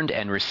learned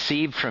and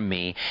received from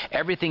me,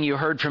 everything you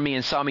heard from me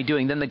and saw me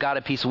doing. Then the God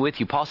of peace will be with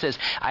you. Paul says,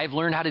 I've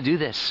learned how to do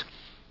this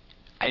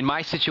in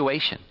my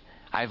situation.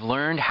 I've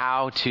learned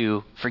how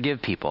to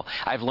forgive people.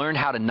 I've learned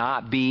how to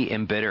not be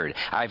embittered.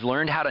 I've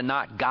learned how to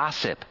not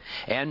gossip.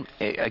 And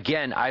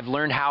again, I've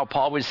learned how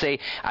Paul would say,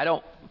 I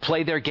don't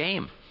play their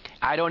game.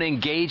 I don't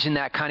engage in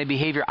that kind of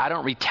behavior. I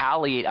don't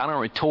retaliate. I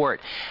don't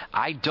retort.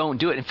 I don't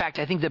do it. In fact,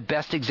 I think the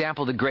best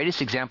example, the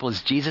greatest example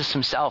is Jesus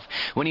himself.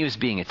 When he was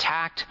being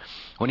attacked,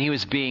 when he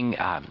was being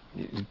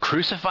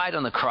crucified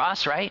on the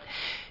cross, right?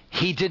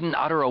 He didn't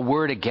utter a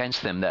word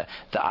against them. The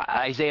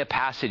Isaiah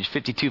passage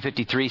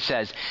 52:53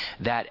 says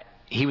that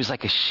he was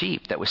like a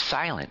sheep that was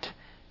silent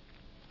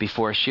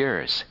before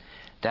shearers.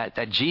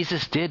 That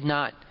Jesus did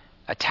not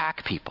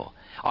attack people.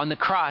 On the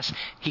cross,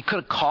 he could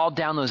have called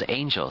down those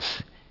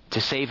angels to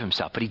save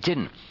himself, but he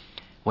didn't.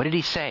 What did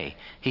he say?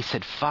 He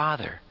said,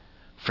 Father,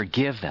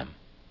 forgive them,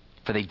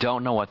 for they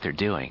don't know what they're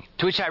doing.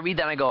 To which I read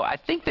that and I go, I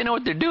think they know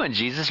what they're doing,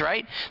 Jesus,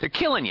 right? They're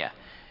killing you.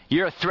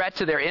 You're a threat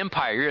to their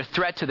empire. You're a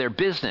threat to their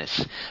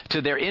business,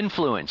 to their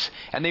influence.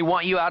 And they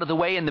want you out of the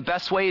way, and the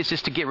best way is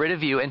just to get rid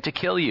of you and to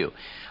kill you.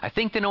 I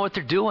think they know what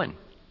they're doing.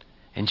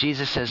 And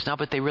Jesus says, no,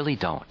 but they really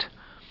don't.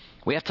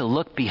 We have to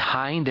look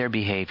behind their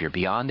behavior,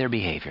 beyond their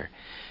behavior.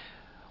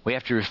 We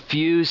have to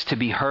refuse to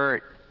be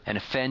hurt and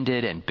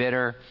offended and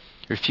bitter,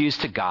 refuse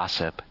to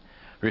gossip,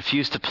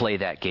 refuse to play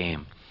that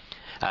game.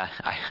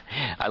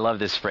 I love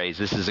this phrase.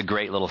 This is a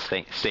great little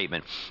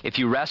statement. If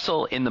you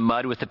wrestle in the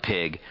mud with a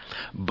pig,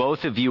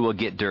 both of you will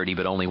get dirty,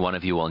 but only one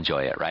of you will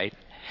enjoy it, right?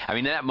 I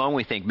mean, in that moment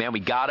we think, man, we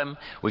got him.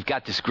 We've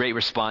got this great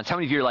response. How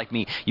many of you are like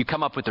me? You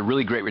come up with a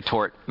really great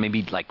retort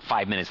maybe like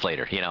 5 minutes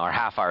later, or a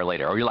half hour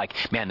later. Or you're like,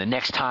 man, the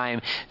next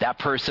time that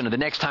person or the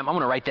next time I'm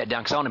going to write that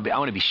down because I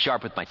want to be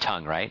sharp with my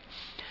tongue, right?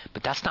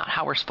 But that's not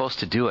how we're supposed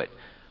to do it.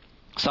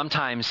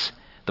 Sometimes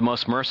the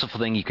most merciful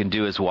thing you can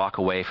do is walk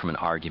away from an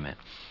argument.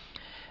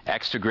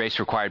 Extra grace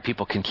required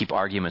people can keep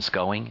arguments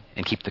going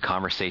and keep the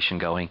conversation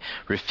going.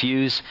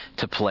 Refuse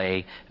to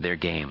play their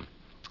game.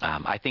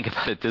 I think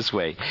about it this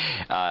way.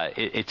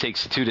 It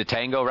takes two to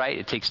tango, right?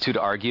 It takes two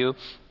to argue.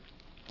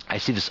 I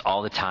see this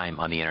all the time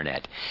on the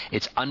internet.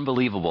 It's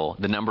unbelievable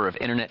the number of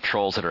internet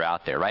trolls that are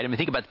out there, right? I mean,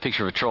 think about the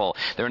picture of a troll.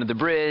 They're under the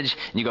bridge,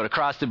 and you go to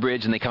cross the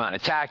bridge, and they come out and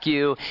attack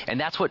you, and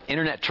that's what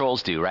internet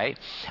trolls do, right?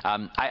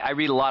 I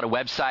read a lot of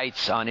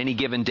websites on any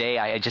given day.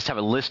 I just have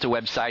a list of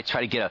websites,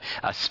 try to get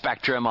a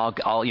spectrum. I'll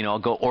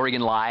go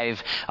Oregon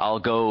Live. I'll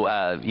go,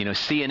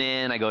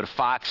 CNN. I go to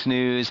Fox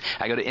News.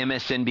 I go to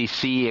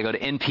MSNBC. I go to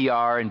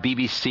NPR and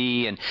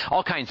BBC and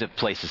all kinds of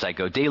places I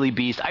go. Daily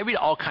Beast. I read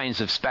all kinds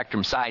of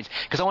spectrum sites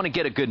because I want to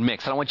get a good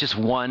mix. I don't want just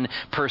one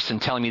person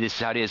telling me this is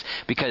how it is,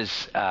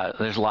 because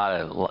there's a lot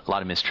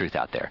of mistruth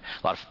out there.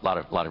 A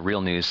lot of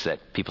real news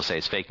that people say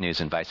is fake news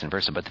and vice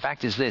versa. But the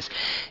fact is this,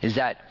 is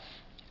that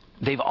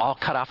they've all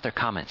cut off their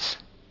comments,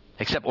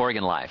 except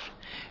Oregon Live.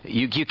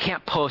 You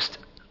can't post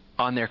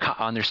on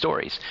their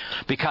stories,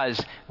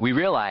 because we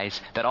realize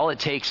that all it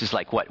takes is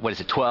like, what is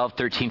it, 12,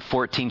 13,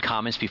 14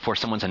 comments before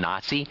someone's a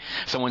Nazi,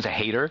 someone's a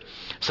hater,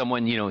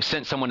 someone,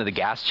 sent someone to the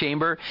gas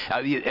chamber,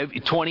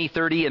 20,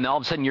 30, and all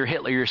of a sudden you're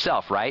Hitler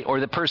yourself, right? Or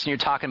the person you're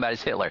talking about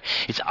is Hitler.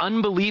 It's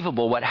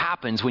unbelievable what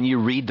happens when you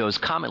read those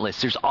comment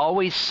lists. There's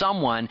always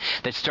someone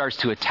that starts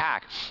to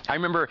attack. I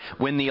remember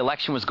when the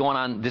election was going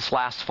on this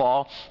last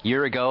fall,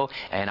 year ago,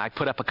 and I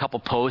put up a couple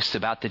posts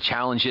about the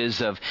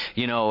challenges of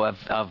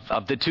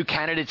the two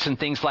candidates and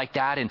things like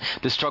that, and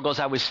the struggles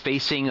I was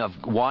facing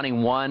of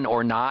wanting one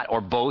or not, or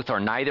both or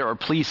neither, or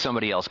please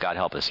somebody else, God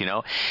help us,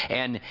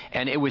 and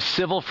it was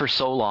civil for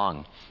so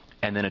long,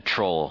 and then a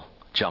troll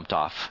jumped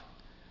off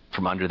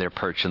from under their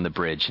perch on the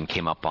bridge and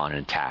came up on and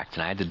attacked,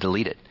 and I had to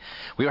delete it.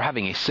 We were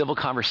having a civil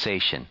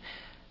conversation,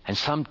 and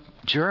some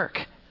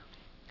jerk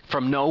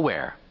from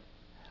nowhere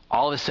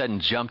all of a sudden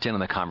jumped in on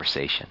the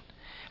conversation.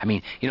 I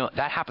mean,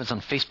 that happens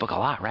on Facebook a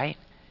lot, right?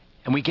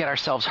 And we get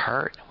ourselves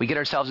hurt. We get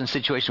ourselves in a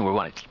situation where we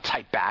want to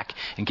type back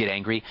and get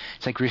angry.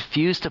 It's like,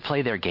 refuse to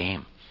play their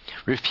game.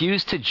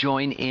 Refuse to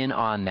join in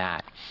on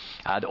that.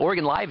 The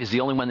Oregon Live is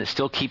the only one that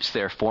still keeps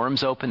their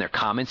forums open, their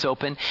comments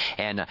open.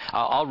 And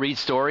I'll read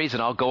stories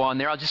and I'll go on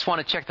there. I'll just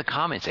want to check the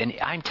comments. And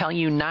I'm telling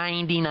you,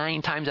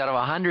 99 times out of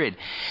 100,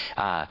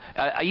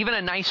 even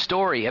a nice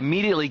story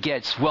immediately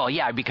gets, well,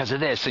 yeah, because of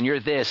this, and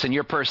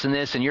you're person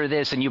this, and you're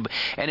this,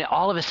 and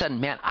all of a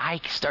sudden, man,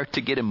 I start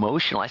to get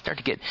emotional. I start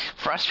to get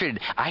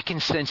frustrated. I can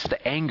sense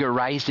the anger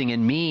rising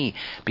in me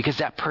because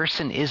that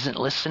person isn't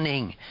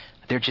listening.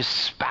 They're just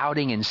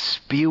spouting and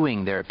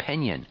spewing their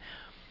opinion.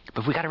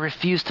 But we've got to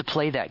refuse to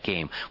play that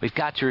game. We've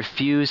got to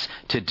refuse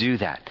to do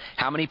that.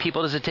 How many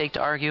people does it take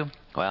to argue?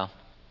 Well,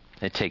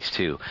 it takes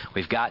two.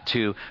 We've got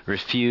to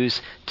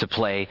refuse to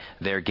play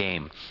their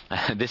game.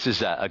 This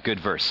is a good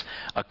verse.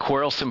 A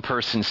quarrelsome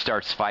person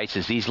starts fights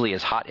as easily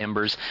as hot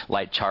embers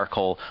light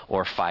charcoal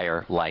or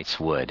fire lights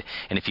wood.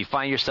 And if you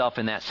find yourself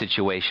in that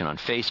situation on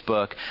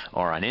Facebook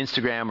or on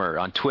Instagram or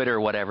on Twitter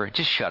or whatever,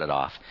 just shut it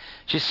off.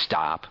 Just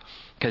stop.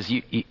 because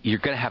you're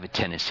going to have a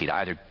tendency to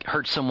either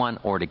hurt someone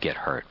or to get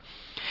hurt.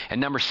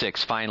 And number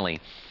 6, finally,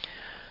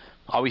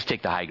 always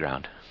take the high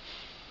ground.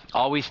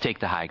 Always take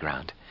the high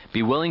ground.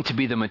 Be willing to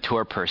be the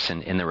mature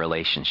person in the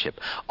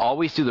relationship.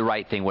 Always do the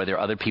right thing, whether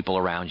other people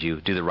around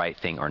you do the right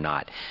thing or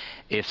not.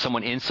 If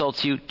someone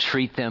insults you,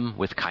 treat them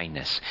with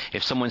kindness.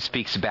 If someone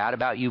speaks bad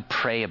about you,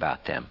 pray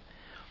about them.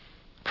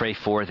 Pray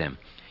for them.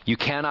 You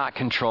cannot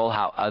control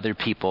how other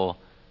people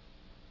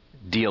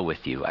deal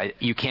with you.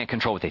 You can't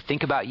control what they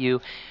think about you.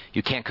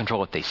 You can't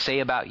control what they say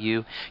about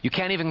you. You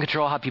can't even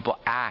control how people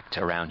act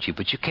around you,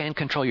 but you can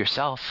control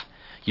yourself.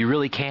 You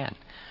really can.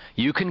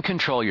 You can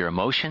control your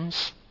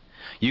emotions.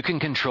 You can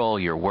control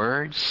your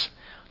words.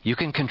 You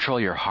can control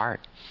your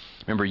heart.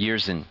 Remember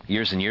years and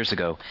years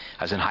ago,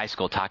 I was in high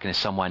school talking to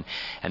someone,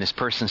 and this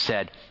person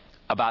said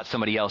about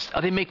somebody else,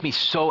 "Oh, they make me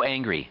so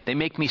angry. They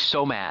make me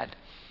so mad."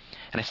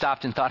 And I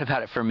stopped and thought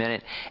about it for a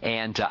minute,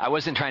 and I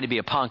wasn't trying to be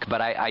a punk, but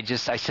I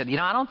said,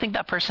 I don't think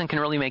that person can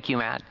really make you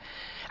mad.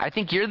 I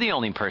think you're the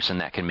only person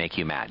that can make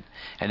you mad.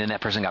 And then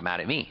that person got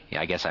mad at me.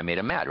 I guess I made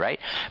him mad, right?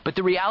 But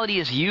the reality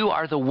is you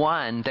are the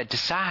one that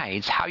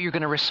decides how you're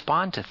going to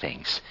respond to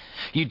things.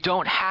 You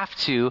don't have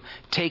to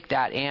take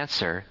that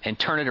answer and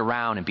turn it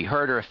around and be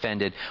hurt or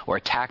offended or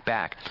attack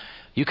back.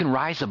 You can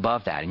rise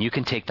above that, and you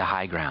can take the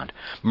high ground.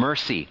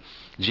 Mercy.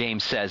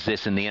 James says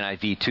this in the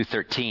NIV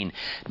 2:13.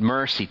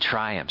 Mercy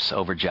triumphs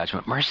over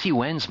judgment. Mercy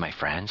wins, my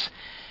friends.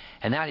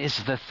 And that is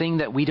the thing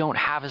that we don't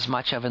have as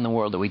much of in the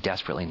world that we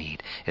desperately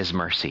need, is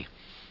mercy.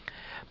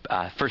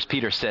 1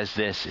 Peter says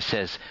this. It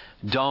says,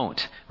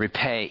 don't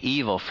repay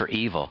evil for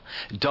evil.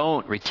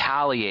 Don't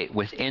retaliate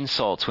with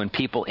insults when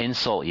people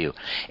insult you.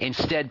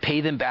 Instead, pay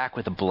them back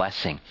with a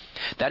blessing.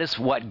 That is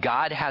what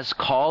God has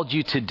called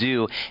you to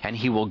do, and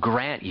He will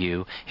grant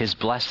you His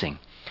blessing.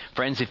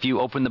 Friends, if you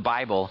open the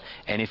Bible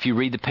and if you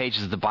read the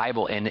pages of the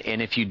Bible and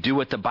if you do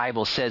what the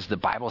Bible says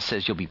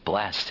you'll be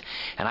blessed.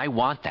 And I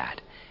want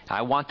that.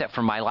 I want that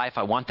for my life.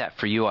 I want that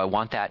for you. I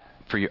want that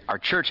for our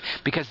church,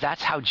 because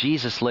that's how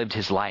Jesus lived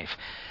His life.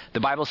 The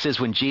Bible says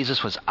when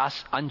Jesus was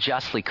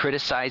unjustly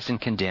criticized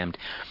and condemned,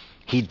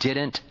 He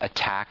didn't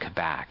attack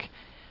back.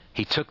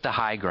 He took the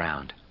high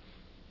ground.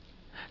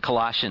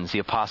 Colossians, the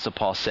Apostle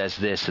Paul says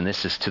this, and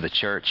this is to the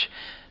church.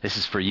 This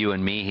is for you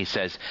and me. He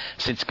says,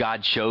 since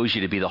God chose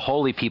you to be the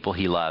holy people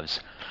He loves,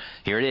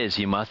 here it is,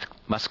 you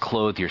must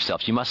clothe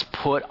yourselves. You must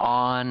put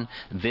on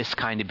this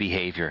kind of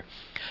behavior.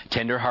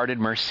 Tender-hearted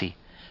mercy,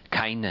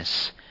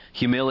 kindness,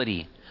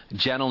 humility,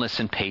 gentleness,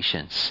 and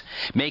patience.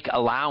 Make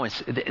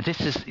allowance.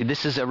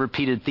 This is a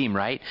repeated theme,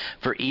 right?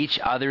 For each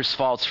other's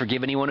faults,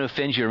 forgive anyone who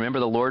offends you. Remember,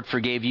 the Lord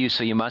forgave you,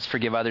 so you must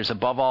forgive others.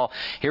 Above all,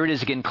 here it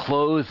is again,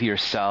 clothe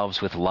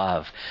yourselves with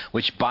love,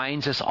 which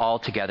binds us all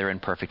together in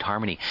perfect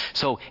harmony.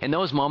 So in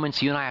those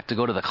moments, you and I have to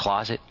go to the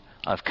closet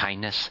of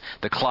kindness,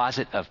 the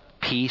closet of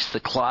peace, the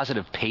closet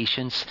of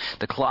patience,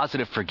 the closet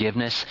of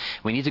forgiveness.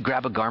 We need to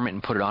grab a garment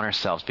and put it on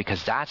ourselves,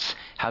 because that's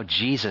how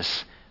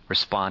Jesus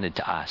responded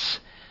to us.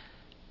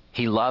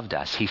 He loved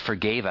us. He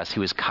forgave us. He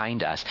was kind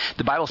to us.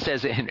 The Bible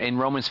says in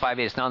Romans 5:8,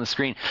 it's not on the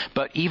screen,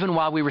 but even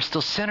while we were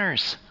still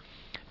sinners,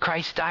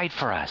 Christ died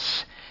for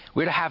us.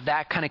 We're to have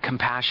that kind of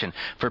compassion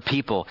for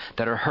people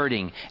that are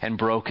hurting and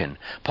broken.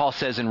 Paul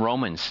says in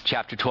Romans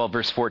chapter 12,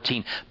 verse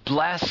 14,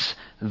 bless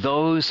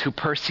those who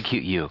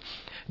persecute you.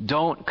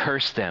 Don't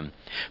curse them.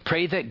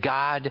 Pray that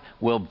God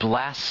will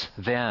bless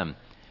them.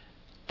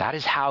 That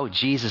is how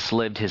Jesus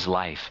lived His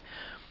life.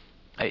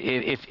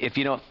 If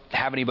you don't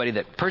have anybody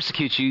that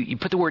persecutes you, you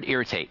put the word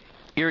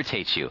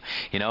irritates you.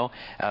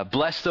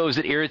 Bless those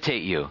that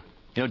irritate you.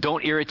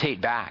 Don't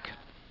irritate back.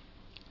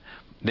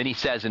 Then he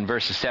says in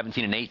verses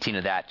 17 and 18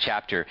 of that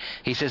chapter,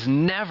 he says,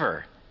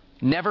 never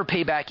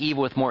pay back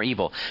evil with more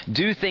evil.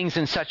 Do things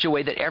in such a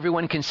way that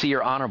everyone can see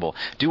you're honorable.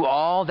 Do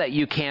all that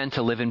you can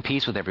to live in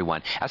peace with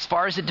everyone. As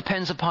far as it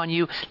depends upon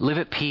you, live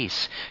at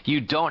peace.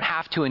 You don't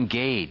have to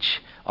engage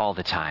all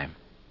the time.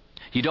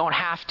 You don't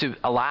have to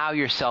allow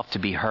yourself to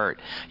be hurt.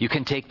 You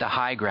can take the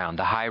high ground,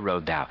 the high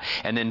road now.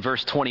 And then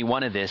verse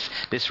 21 of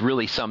this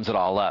really sums it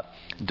all up.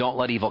 Don't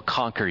let evil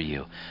conquer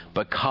you,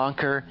 but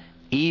conquer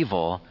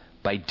evil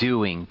by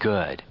doing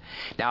good.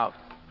 Now,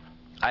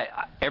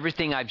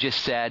 everything I've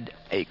just said,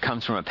 it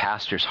comes from a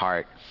pastor's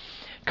heart.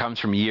 It comes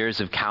from years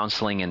of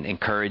counseling and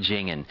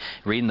encouraging and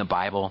reading the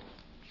Bible.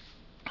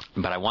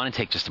 But I want to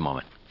take just a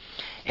moment.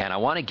 And I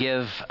want to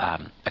give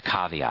a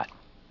caveat.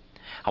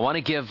 I want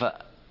to give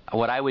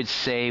what I would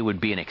say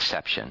would be an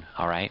exception,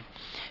 all right?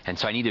 And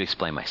so I need to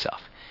explain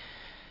myself.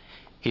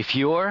 If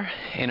you're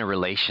in a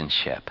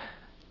relationship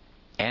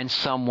and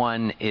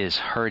someone is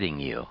hurting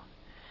you,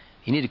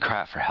 you need to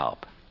cry out for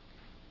help.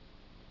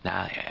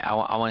 Now,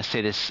 I want to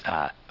say this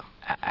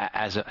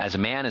as a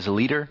man, as a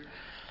leader,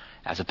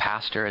 as a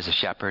pastor, as a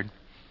shepherd.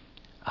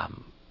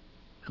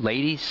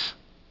 Ladies,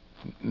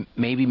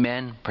 maybe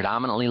men,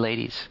 predominantly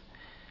ladies,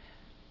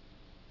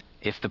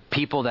 if the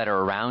people that are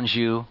around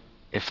you,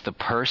 if the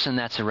person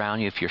that's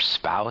around you, if your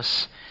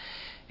spouse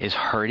is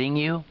hurting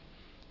you,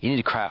 you need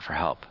to cry out for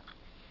help.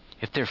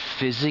 If they're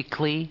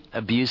physically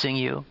abusing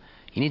you,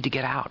 you need to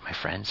get out, my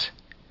friends.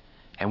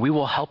 And we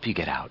will help you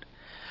get out.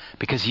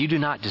 because you do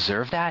not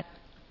deserve that.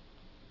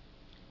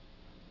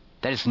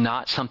 That is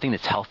not something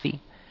that's healthy.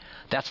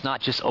 That's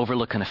not just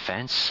overlook an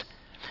offense.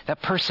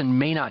 That person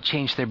may not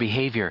change their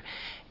behavior,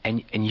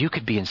 and you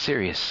could be in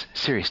serious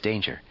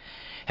danger.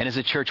 And as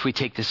a church, we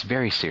take this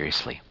very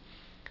seriously.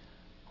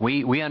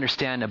 We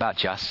understand about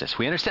justice.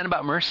 We understand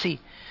about mercy,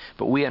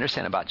 but we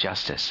understand about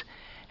justice.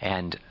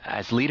 And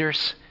as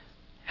leaders,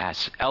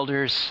 as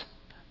elders,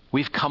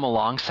 we've come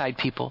alongside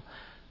people,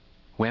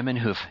 women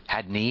who've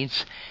had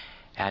needs,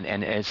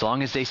 and as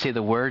long as they say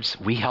the words,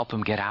 we help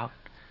them get out.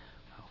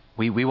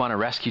 We want to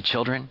rescue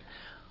children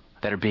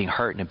that are being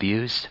hurt and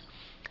abused.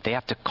 They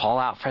have to call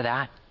out for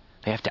that.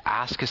 They have to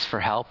ask us for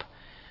help.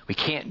 We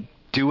can't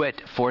do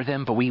it for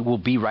them, but we will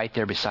be right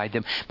there beside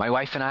them. My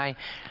wife and I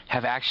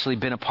have actually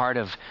been a part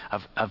of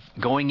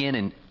going in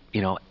and,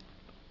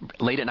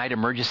 late at night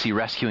emergency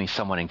rescuing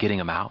someone and getting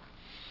them out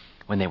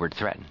when they were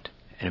threatened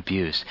and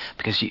abused.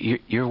 Because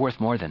you're worth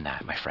more than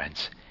that, my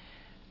friends.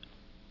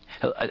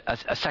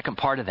 A second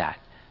part of that,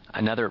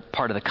 another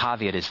part of the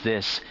caveat is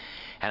this,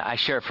 and I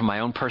share it from my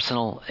own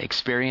personal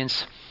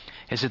experience,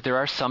 is that there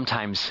are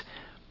sometimes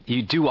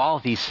you do all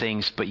of these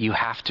things, but you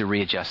have to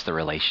readjust the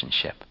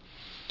relationship.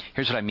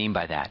 Here's what I mean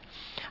by that.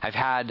 I've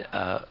had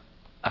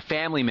a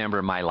family member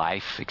in my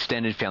life,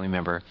 extended family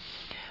member,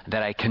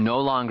 that I can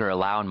no longer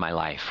allow in my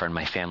life or in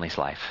my family's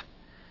life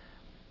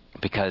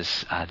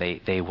because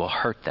they will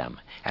hurt them.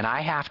 And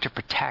I have to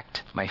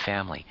protect my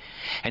family.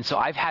 And so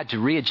I've had to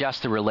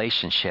readjust the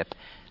relationship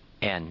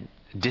and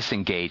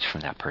disengage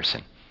from that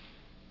person.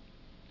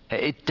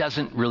 It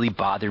doesn't really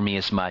bother me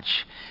as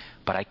much,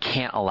 but I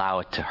can't allow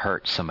it to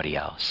hurt somebody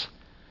else.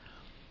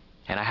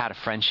 And I had a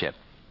friendship,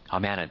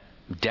 a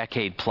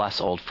decade-plus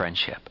old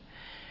friendship.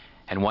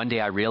 And one day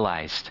I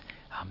realized,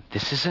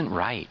 this isn't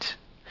right.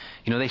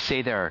 They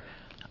say there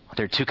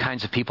are two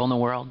kinds of people in the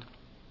world.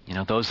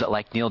 Those that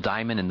like Neil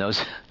Diamond and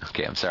those...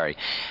 Okay, I'm sorry.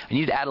 I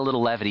need to add a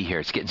little levity here.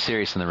 It's getting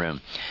serious in the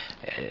room.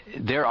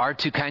 There are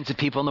two kinds of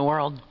people in the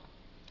world,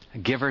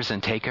 givers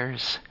and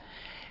takers.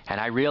 And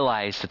I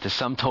realized that the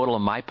sum total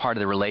of my part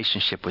of the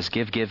relationship was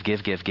give.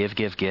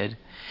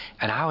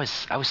 And I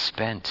was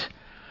spent.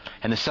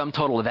 And the sum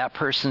total of that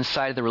person's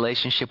side of the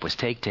relationship was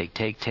take.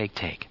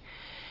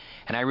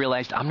 And I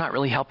realized I'm not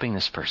really helping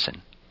this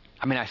person.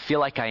 I feel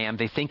like I am.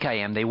 They think I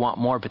am. They want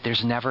more, but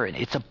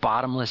it's a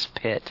bottomless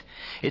pit.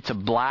 It's a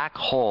black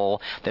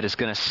hole that is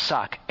going to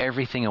suck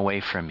everything away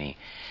from me.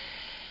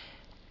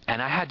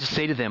 And I had to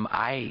say to them,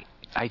 I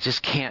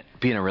just can't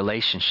be in a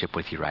relationship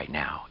with you right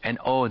now. And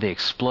they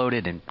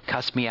exploded and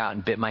cussed me out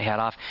and bit my head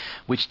off,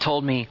 which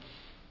told me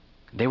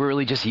they were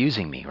really just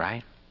using me,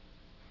 right?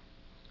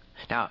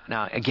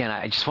 Now, again,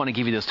 I just want to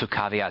give you those two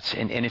caveats.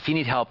 And if you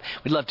need help,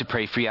 we'd love to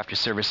pray for you after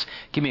service.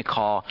 Give me a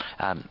call.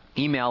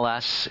 Email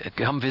us.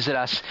 Come visit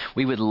us.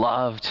 We would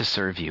love to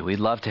serve you. We'd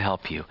love to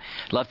help you.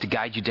 Love to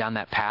guide you down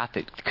that path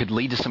that could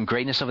lead to some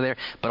greatness over there,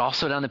 but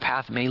also down the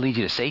path that may lead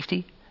you to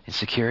safety and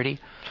security.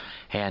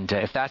 And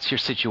if that's your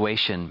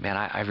situation, man,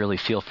 I really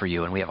feel for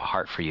you, and we have a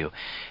heart for you.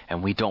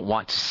 And we don't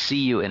want to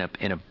see you in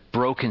a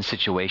broken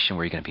situation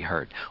where you're going to be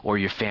hurt, or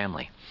your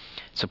family.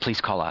 So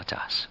please call out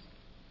to us.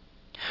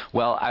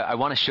 Well, I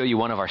want to show you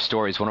one of our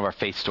stories, one of our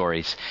faith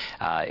stories,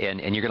 and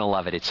you're going to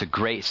love it. It's a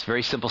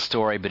very simple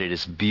story, but it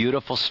is a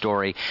beautiful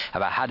story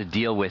about how to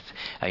deal with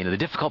the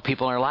difficult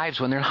people in our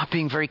lives when they're not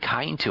being very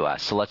kind to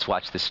us. So let's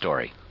watch this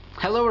story.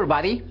 Hello,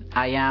 everybody.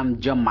 I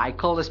am John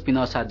Michael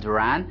Espinosa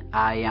Duran.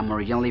 I am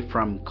originally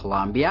from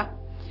Colombia.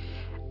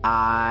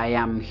 I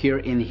am here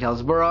in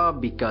Hillsboro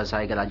because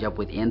I got a job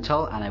with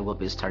Intel, and I will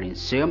be starting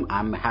soon.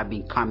 I have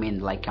been coming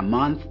like a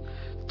month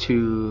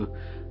to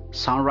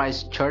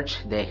Sunrise Church,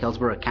 the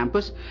Hillsboro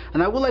campus,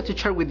 and I would like to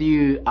share with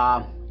you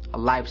a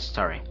life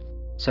story.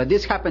 So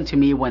this happened to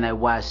me when I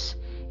was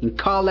in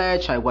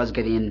college. I was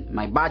getting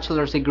my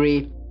bachelor's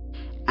degree,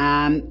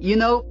 and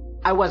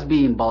I was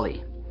being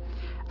bullied.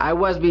 I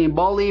was being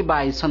bullied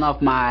by some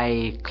of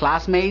my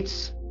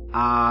classmates.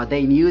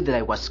 They knew that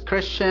I was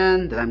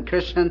Christian, that I'm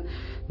Christian.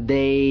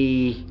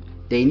 They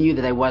knew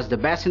that I was the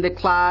best in the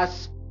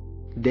class.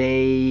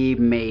 They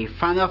made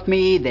fun of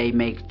me. They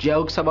make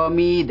jokes about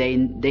me. They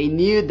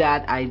knew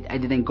that I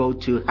didn't go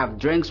to have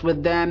drinks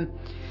with them.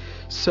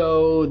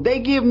 So they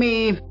gave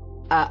me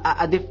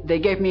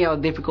a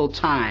difficult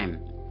time.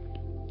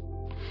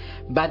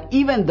 But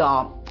even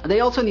though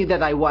they also knew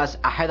that I was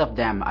ahead of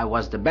them, I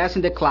was the best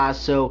in the class.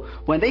 So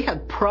when they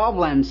had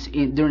problems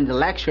during the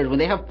lectures, when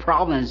they have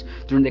problems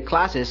during the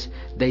classes,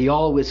 they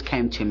always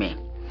came to me.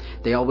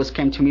 They always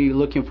came to me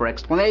looking for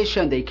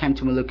explanation. They came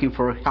to me looking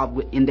for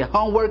help in the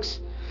homeworks.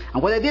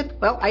 And what I did,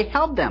 well, I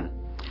helped them.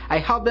 I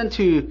helped them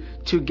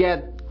to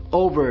get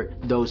over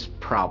those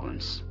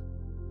problems.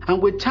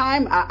 And with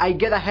time, I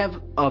get ahead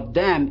of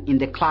them in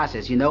the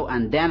classes,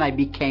 and then I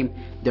became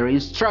their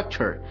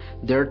instructor,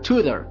 their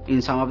tutor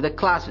in some of the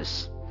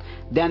classes.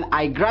 Then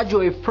I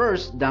graduated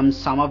first than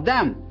some of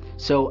them.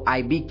 So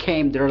I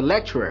became their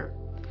lecturer,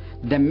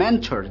 the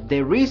mentor,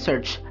 the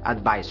research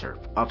advisor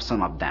of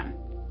some of them.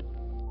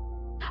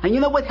 And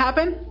you know what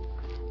happened?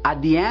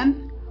 At the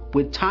end,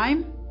 with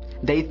time,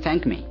 they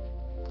thank me.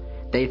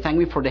 They thank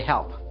me for the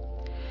help.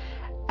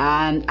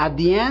 And at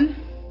the end,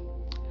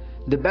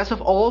 the best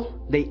of all,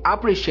 they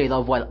appreciate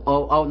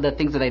all the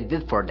things that I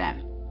did for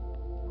them.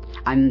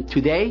 And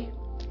today,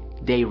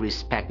 they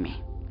respect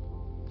me.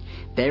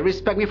 They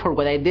respect me for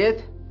what I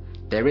did.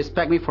 They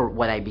respect me for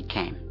what I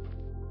became.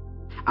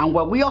 And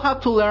what we all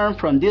have to learn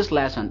from this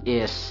lesson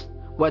is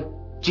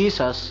what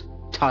Jesus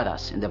taught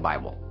us in the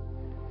Bible.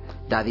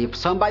 That if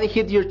somebody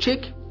hit your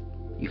cheek,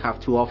 you have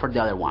to offer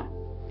the other one.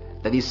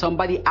 That if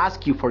somebody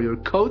asks you for your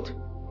coat,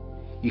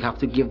 you have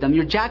to give them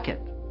your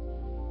jacket.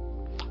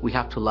 We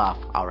have to love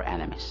our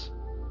enemies.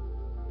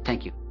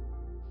 Thank you.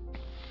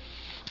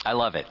 I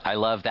love it. I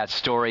love that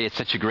story. It's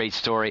such a great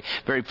story.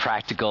 Very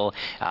practical,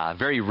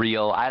 very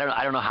real. I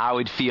don't know how I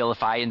would feel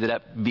if I ended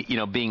up,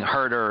 being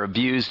hurt or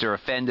abused or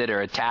offended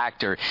or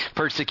attacked or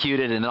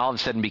persecuted, and then all of a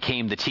sudden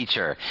became the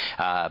teacher.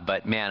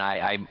 But man,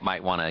 I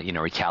might want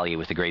to, retaliate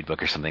with a grade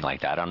book or something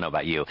like that. I don't know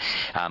about you.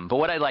 But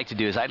what I'd like to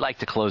do is I'd like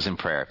to close in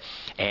prayer.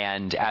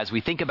 And as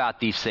we think about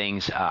these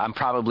things, I'm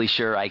probably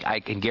sure I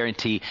can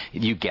guarantee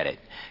you get it.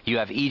 You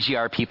have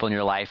EGR people in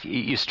your life.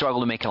 You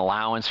struggle to make an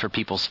allowance for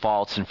people's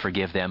faults and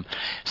forgive them.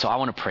 So I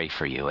want to pray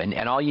for you.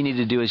 And all you need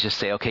to do is just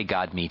say, okay,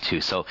 God, me too.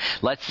 So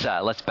let's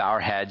bow our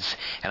heads,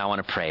 and I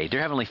want to pray.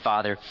 Dear Heavenly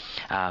Father,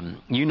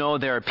 you know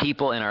there are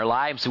people in our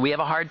lives that we have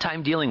a hard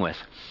time dealing with.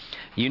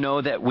 You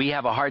know that we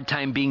have a hard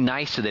time being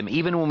nice to them.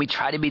 Even when we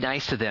try to be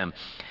nice to them,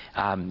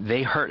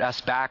 they hurt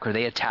us back or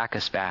they attack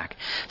us back.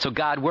 So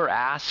God, we're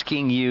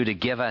asking you to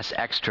give us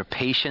extra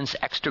patience,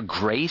 extra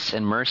grace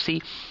and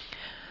mercy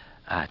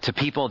to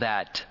people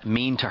that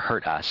mean to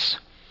hurt us.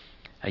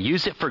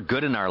 Use it for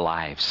good in our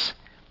lives.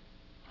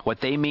 What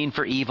they mean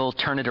for evil,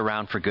 turn it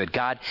around for good.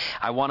 God,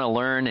 I want to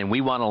learn, and we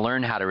want to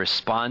learn how to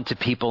respond to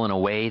people in a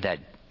way that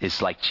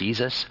is like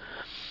Jesus.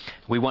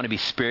 We want to be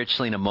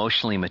spiritually and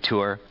emotionally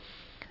mature.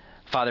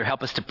 Father,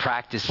 help us to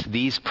practice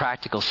these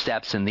practical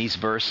steps and these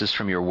verses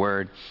from your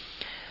word,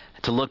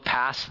 to look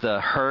past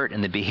the hurt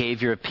and the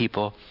behavior of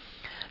people,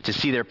 to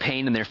see their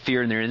pain and their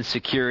fear and their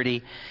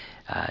insecurity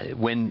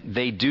when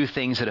they do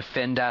things that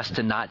offend us,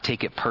 to not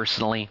take it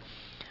personally,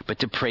 but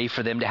to pray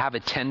for them, to have a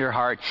tender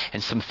heart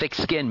and some thick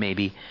skin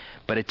maybe,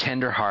 but a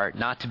tender heart,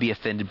 not to be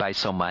offended by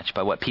so much,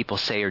 by what people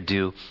say or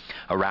do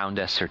around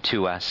us or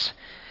to us.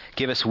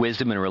 Give us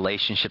wisdom in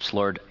relationships,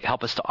 Lord.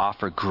 Help us to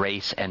offer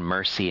grace and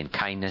mercy and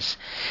kindness.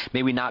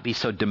 May we not be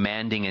so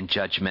demanding and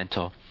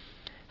judgmental.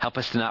 Help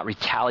us to not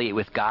retaliate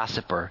with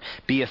gossip or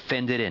be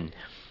offended and,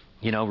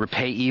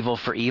 repay evil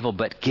for evil,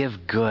 but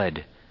give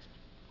good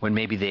when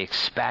maybe they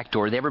expect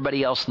or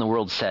everybody else in the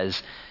world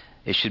says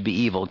it should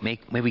be evil. May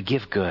we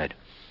give good.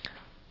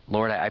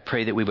 Lord, I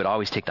pray that we would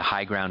always take the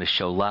high ground to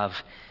show love.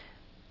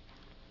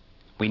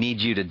 We need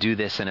you to do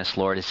this in us,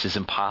 Lord. This is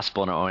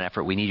impossible in our own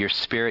effort. We need your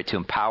Spirit to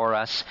empower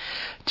us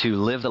to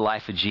live the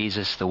life of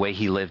Jesus the way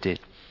he lived it.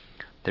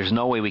 There's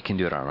no way we can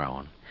do it on our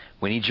own.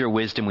 We need your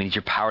wisdom. We need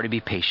your power to be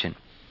patient.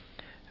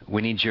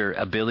 We need your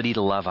ability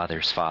to love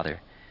others,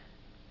 Father.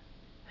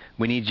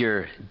 We need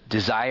your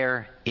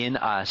desire in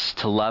us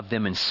to love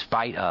them in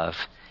spite of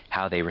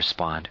how they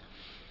respond.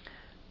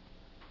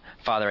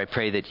 Father, I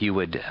pray that you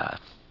would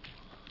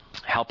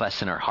help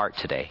us in our heart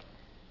today.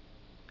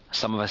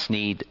 Some of us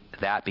need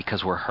that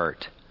because we're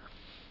hurt.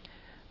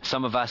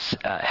 Some of us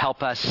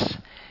help us,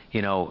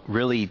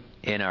 really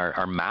in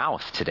our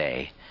mouth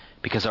today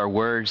because our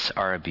words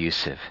are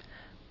abusive.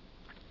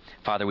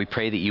 Father, we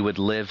pray that you would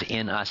live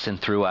in us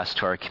and through us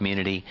to our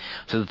community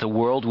so that the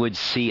world would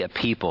see a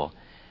people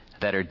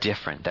that are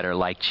different, that are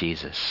like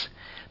Jesus.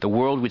 The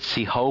world would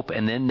see hope,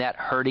 and then that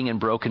hurting and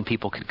broken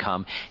people could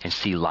come and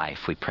see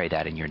life. We pray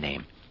that in your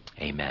name.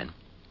 Amen.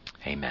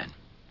 Amen.